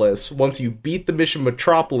Metropolis. Once you beat the mission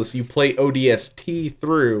Metropolis, you play ODST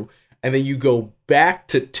through, and then you go back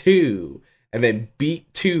to 2, and then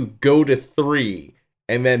beat 2, go to 3,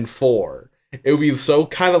 and then 4. It would be so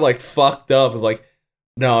kind of like fucked up. It's like,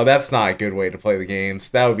 no, that's not a good way to play the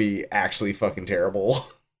games. That would be actually fucking terrible.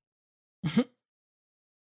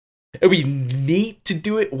 It would be neat to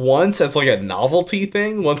do it once as like a novelty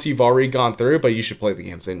thing once you've already gone through it, but you should play the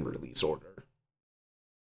games in release order.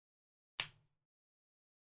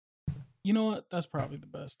 You know what? That's probably the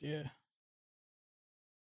best, yeah.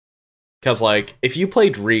 Because, like, if you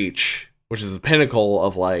played Reach, which is the pinnacle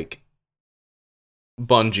of, like,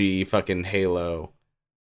 Bungie fucking Halo,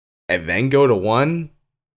 and then go to 1,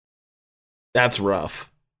 that's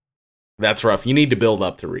rough. That's rough. You need to build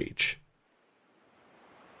up to Reach.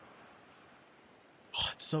 Oh,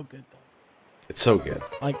 it's so good, though. It's so good.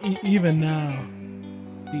 Like, even now,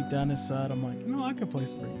 deep down inside, I'm like, you know, I could play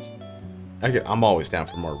some Reach. I'm always down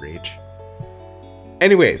for more Reach.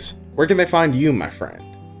 Anyways, where can they find you, my friend?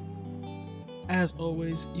 As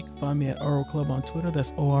always, you can find me at Oro Club on Twitter.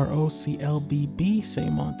 That's OROCLBB.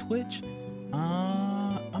 Same on Twitch.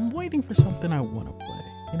 I'm waiting for something I want to play.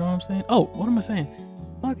 You know what I'm saying? Oh, what am I saying?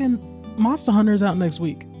 Fucking Monster Hunter is out next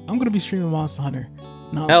week. I'm going to be streaming Monster Hunter.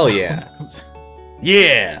 Hell yeah.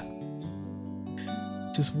 Yeah.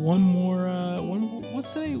 Just one more,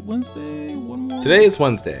 what's today? Wednesday? One more? Today is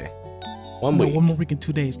Wednesday. One week. One more week in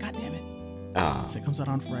 2 days. God damn it. Ah. So it comes out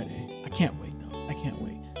on Friday. I can't wait, though. I can't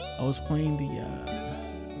wait. I was playing the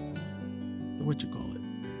what you call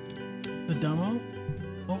it, the demo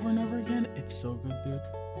over and over again. It's so good, dude.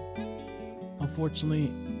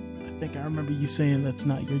 Unfortunately, I think I remember you saying that's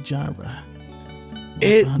not your genre.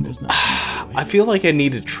 I feel like I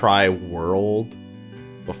need to try World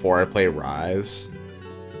before I play Rise.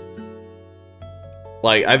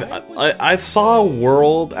 Like I saw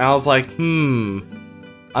World and I was like,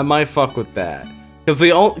 I might fuck with that.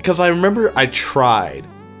 Because I remember I tried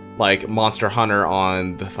like Monster Hunter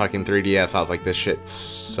on the fucking 3DS. I was like, this shit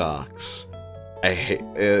sucks. I hate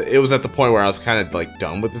it. Was at the point where I was kind of like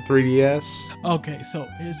done with the 3DS. Okay, so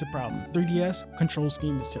here's the problem. 3DS control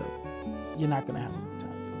scheme is terrible. You're not gonna have a good time.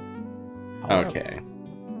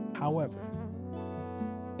 However,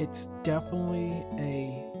 it's definitely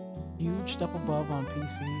a huge step above on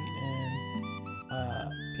PC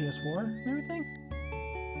and PS4 and everything.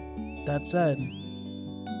 That said,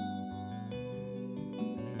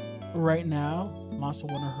 right now, Monster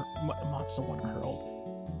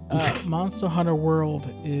Hunter World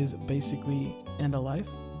is basically end of life.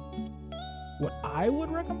 What I would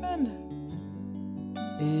recommend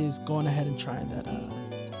is going ahead and trying that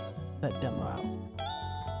demo out.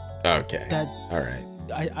 Okay. All right.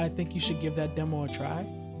 I think you should give that demo a try.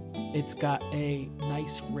 It's got a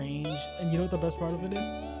nice range, and you know what the best part of it is?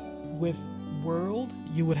 With World,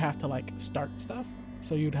 you would have to like start stuff,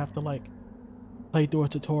 so you'd have to like play through a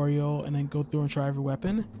tutorial and then go through and try every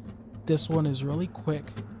weapon. This one is really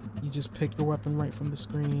quick. You just pick your weapon right from the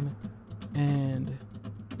screen, and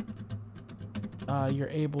you're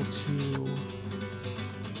able to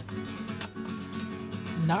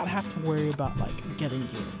not have to worry about like getting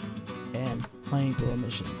gear and playing through a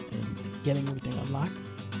mission and getting everything unlocked.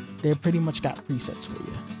 They pretty much got presets for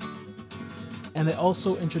you. And it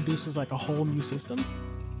also introduces like a whole new system.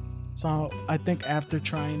 So I think after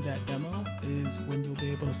trying that demo is when you'll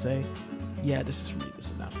be able to say, yeah, this is for me,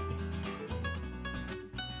 this is not for me.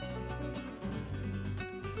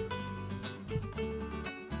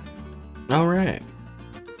 All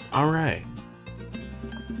right.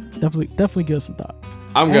 Definitely give us some thought.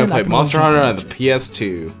 I'm going to play Monster Hunter on the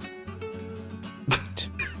PS2.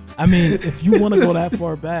 I mean, if you want to go that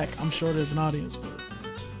far back, I'm sure there's an audience for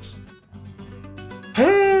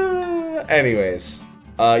it. Anyways,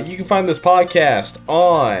 you can find this podcast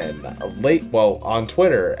on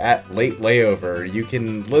Twitter at Late Layover. You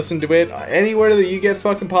can listen to it anywhere that you get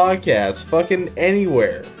fucking podcasts, fucking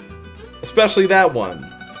anywhere, especially that one,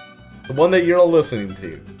 the one that you're listening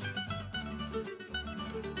to.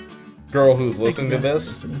 Girl who's listening to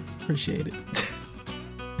this, appreciate it.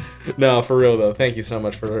 No, for real though. Thank you so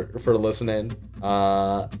much for listening.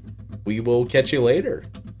 We will catch you later.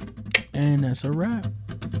 And that's a wrap.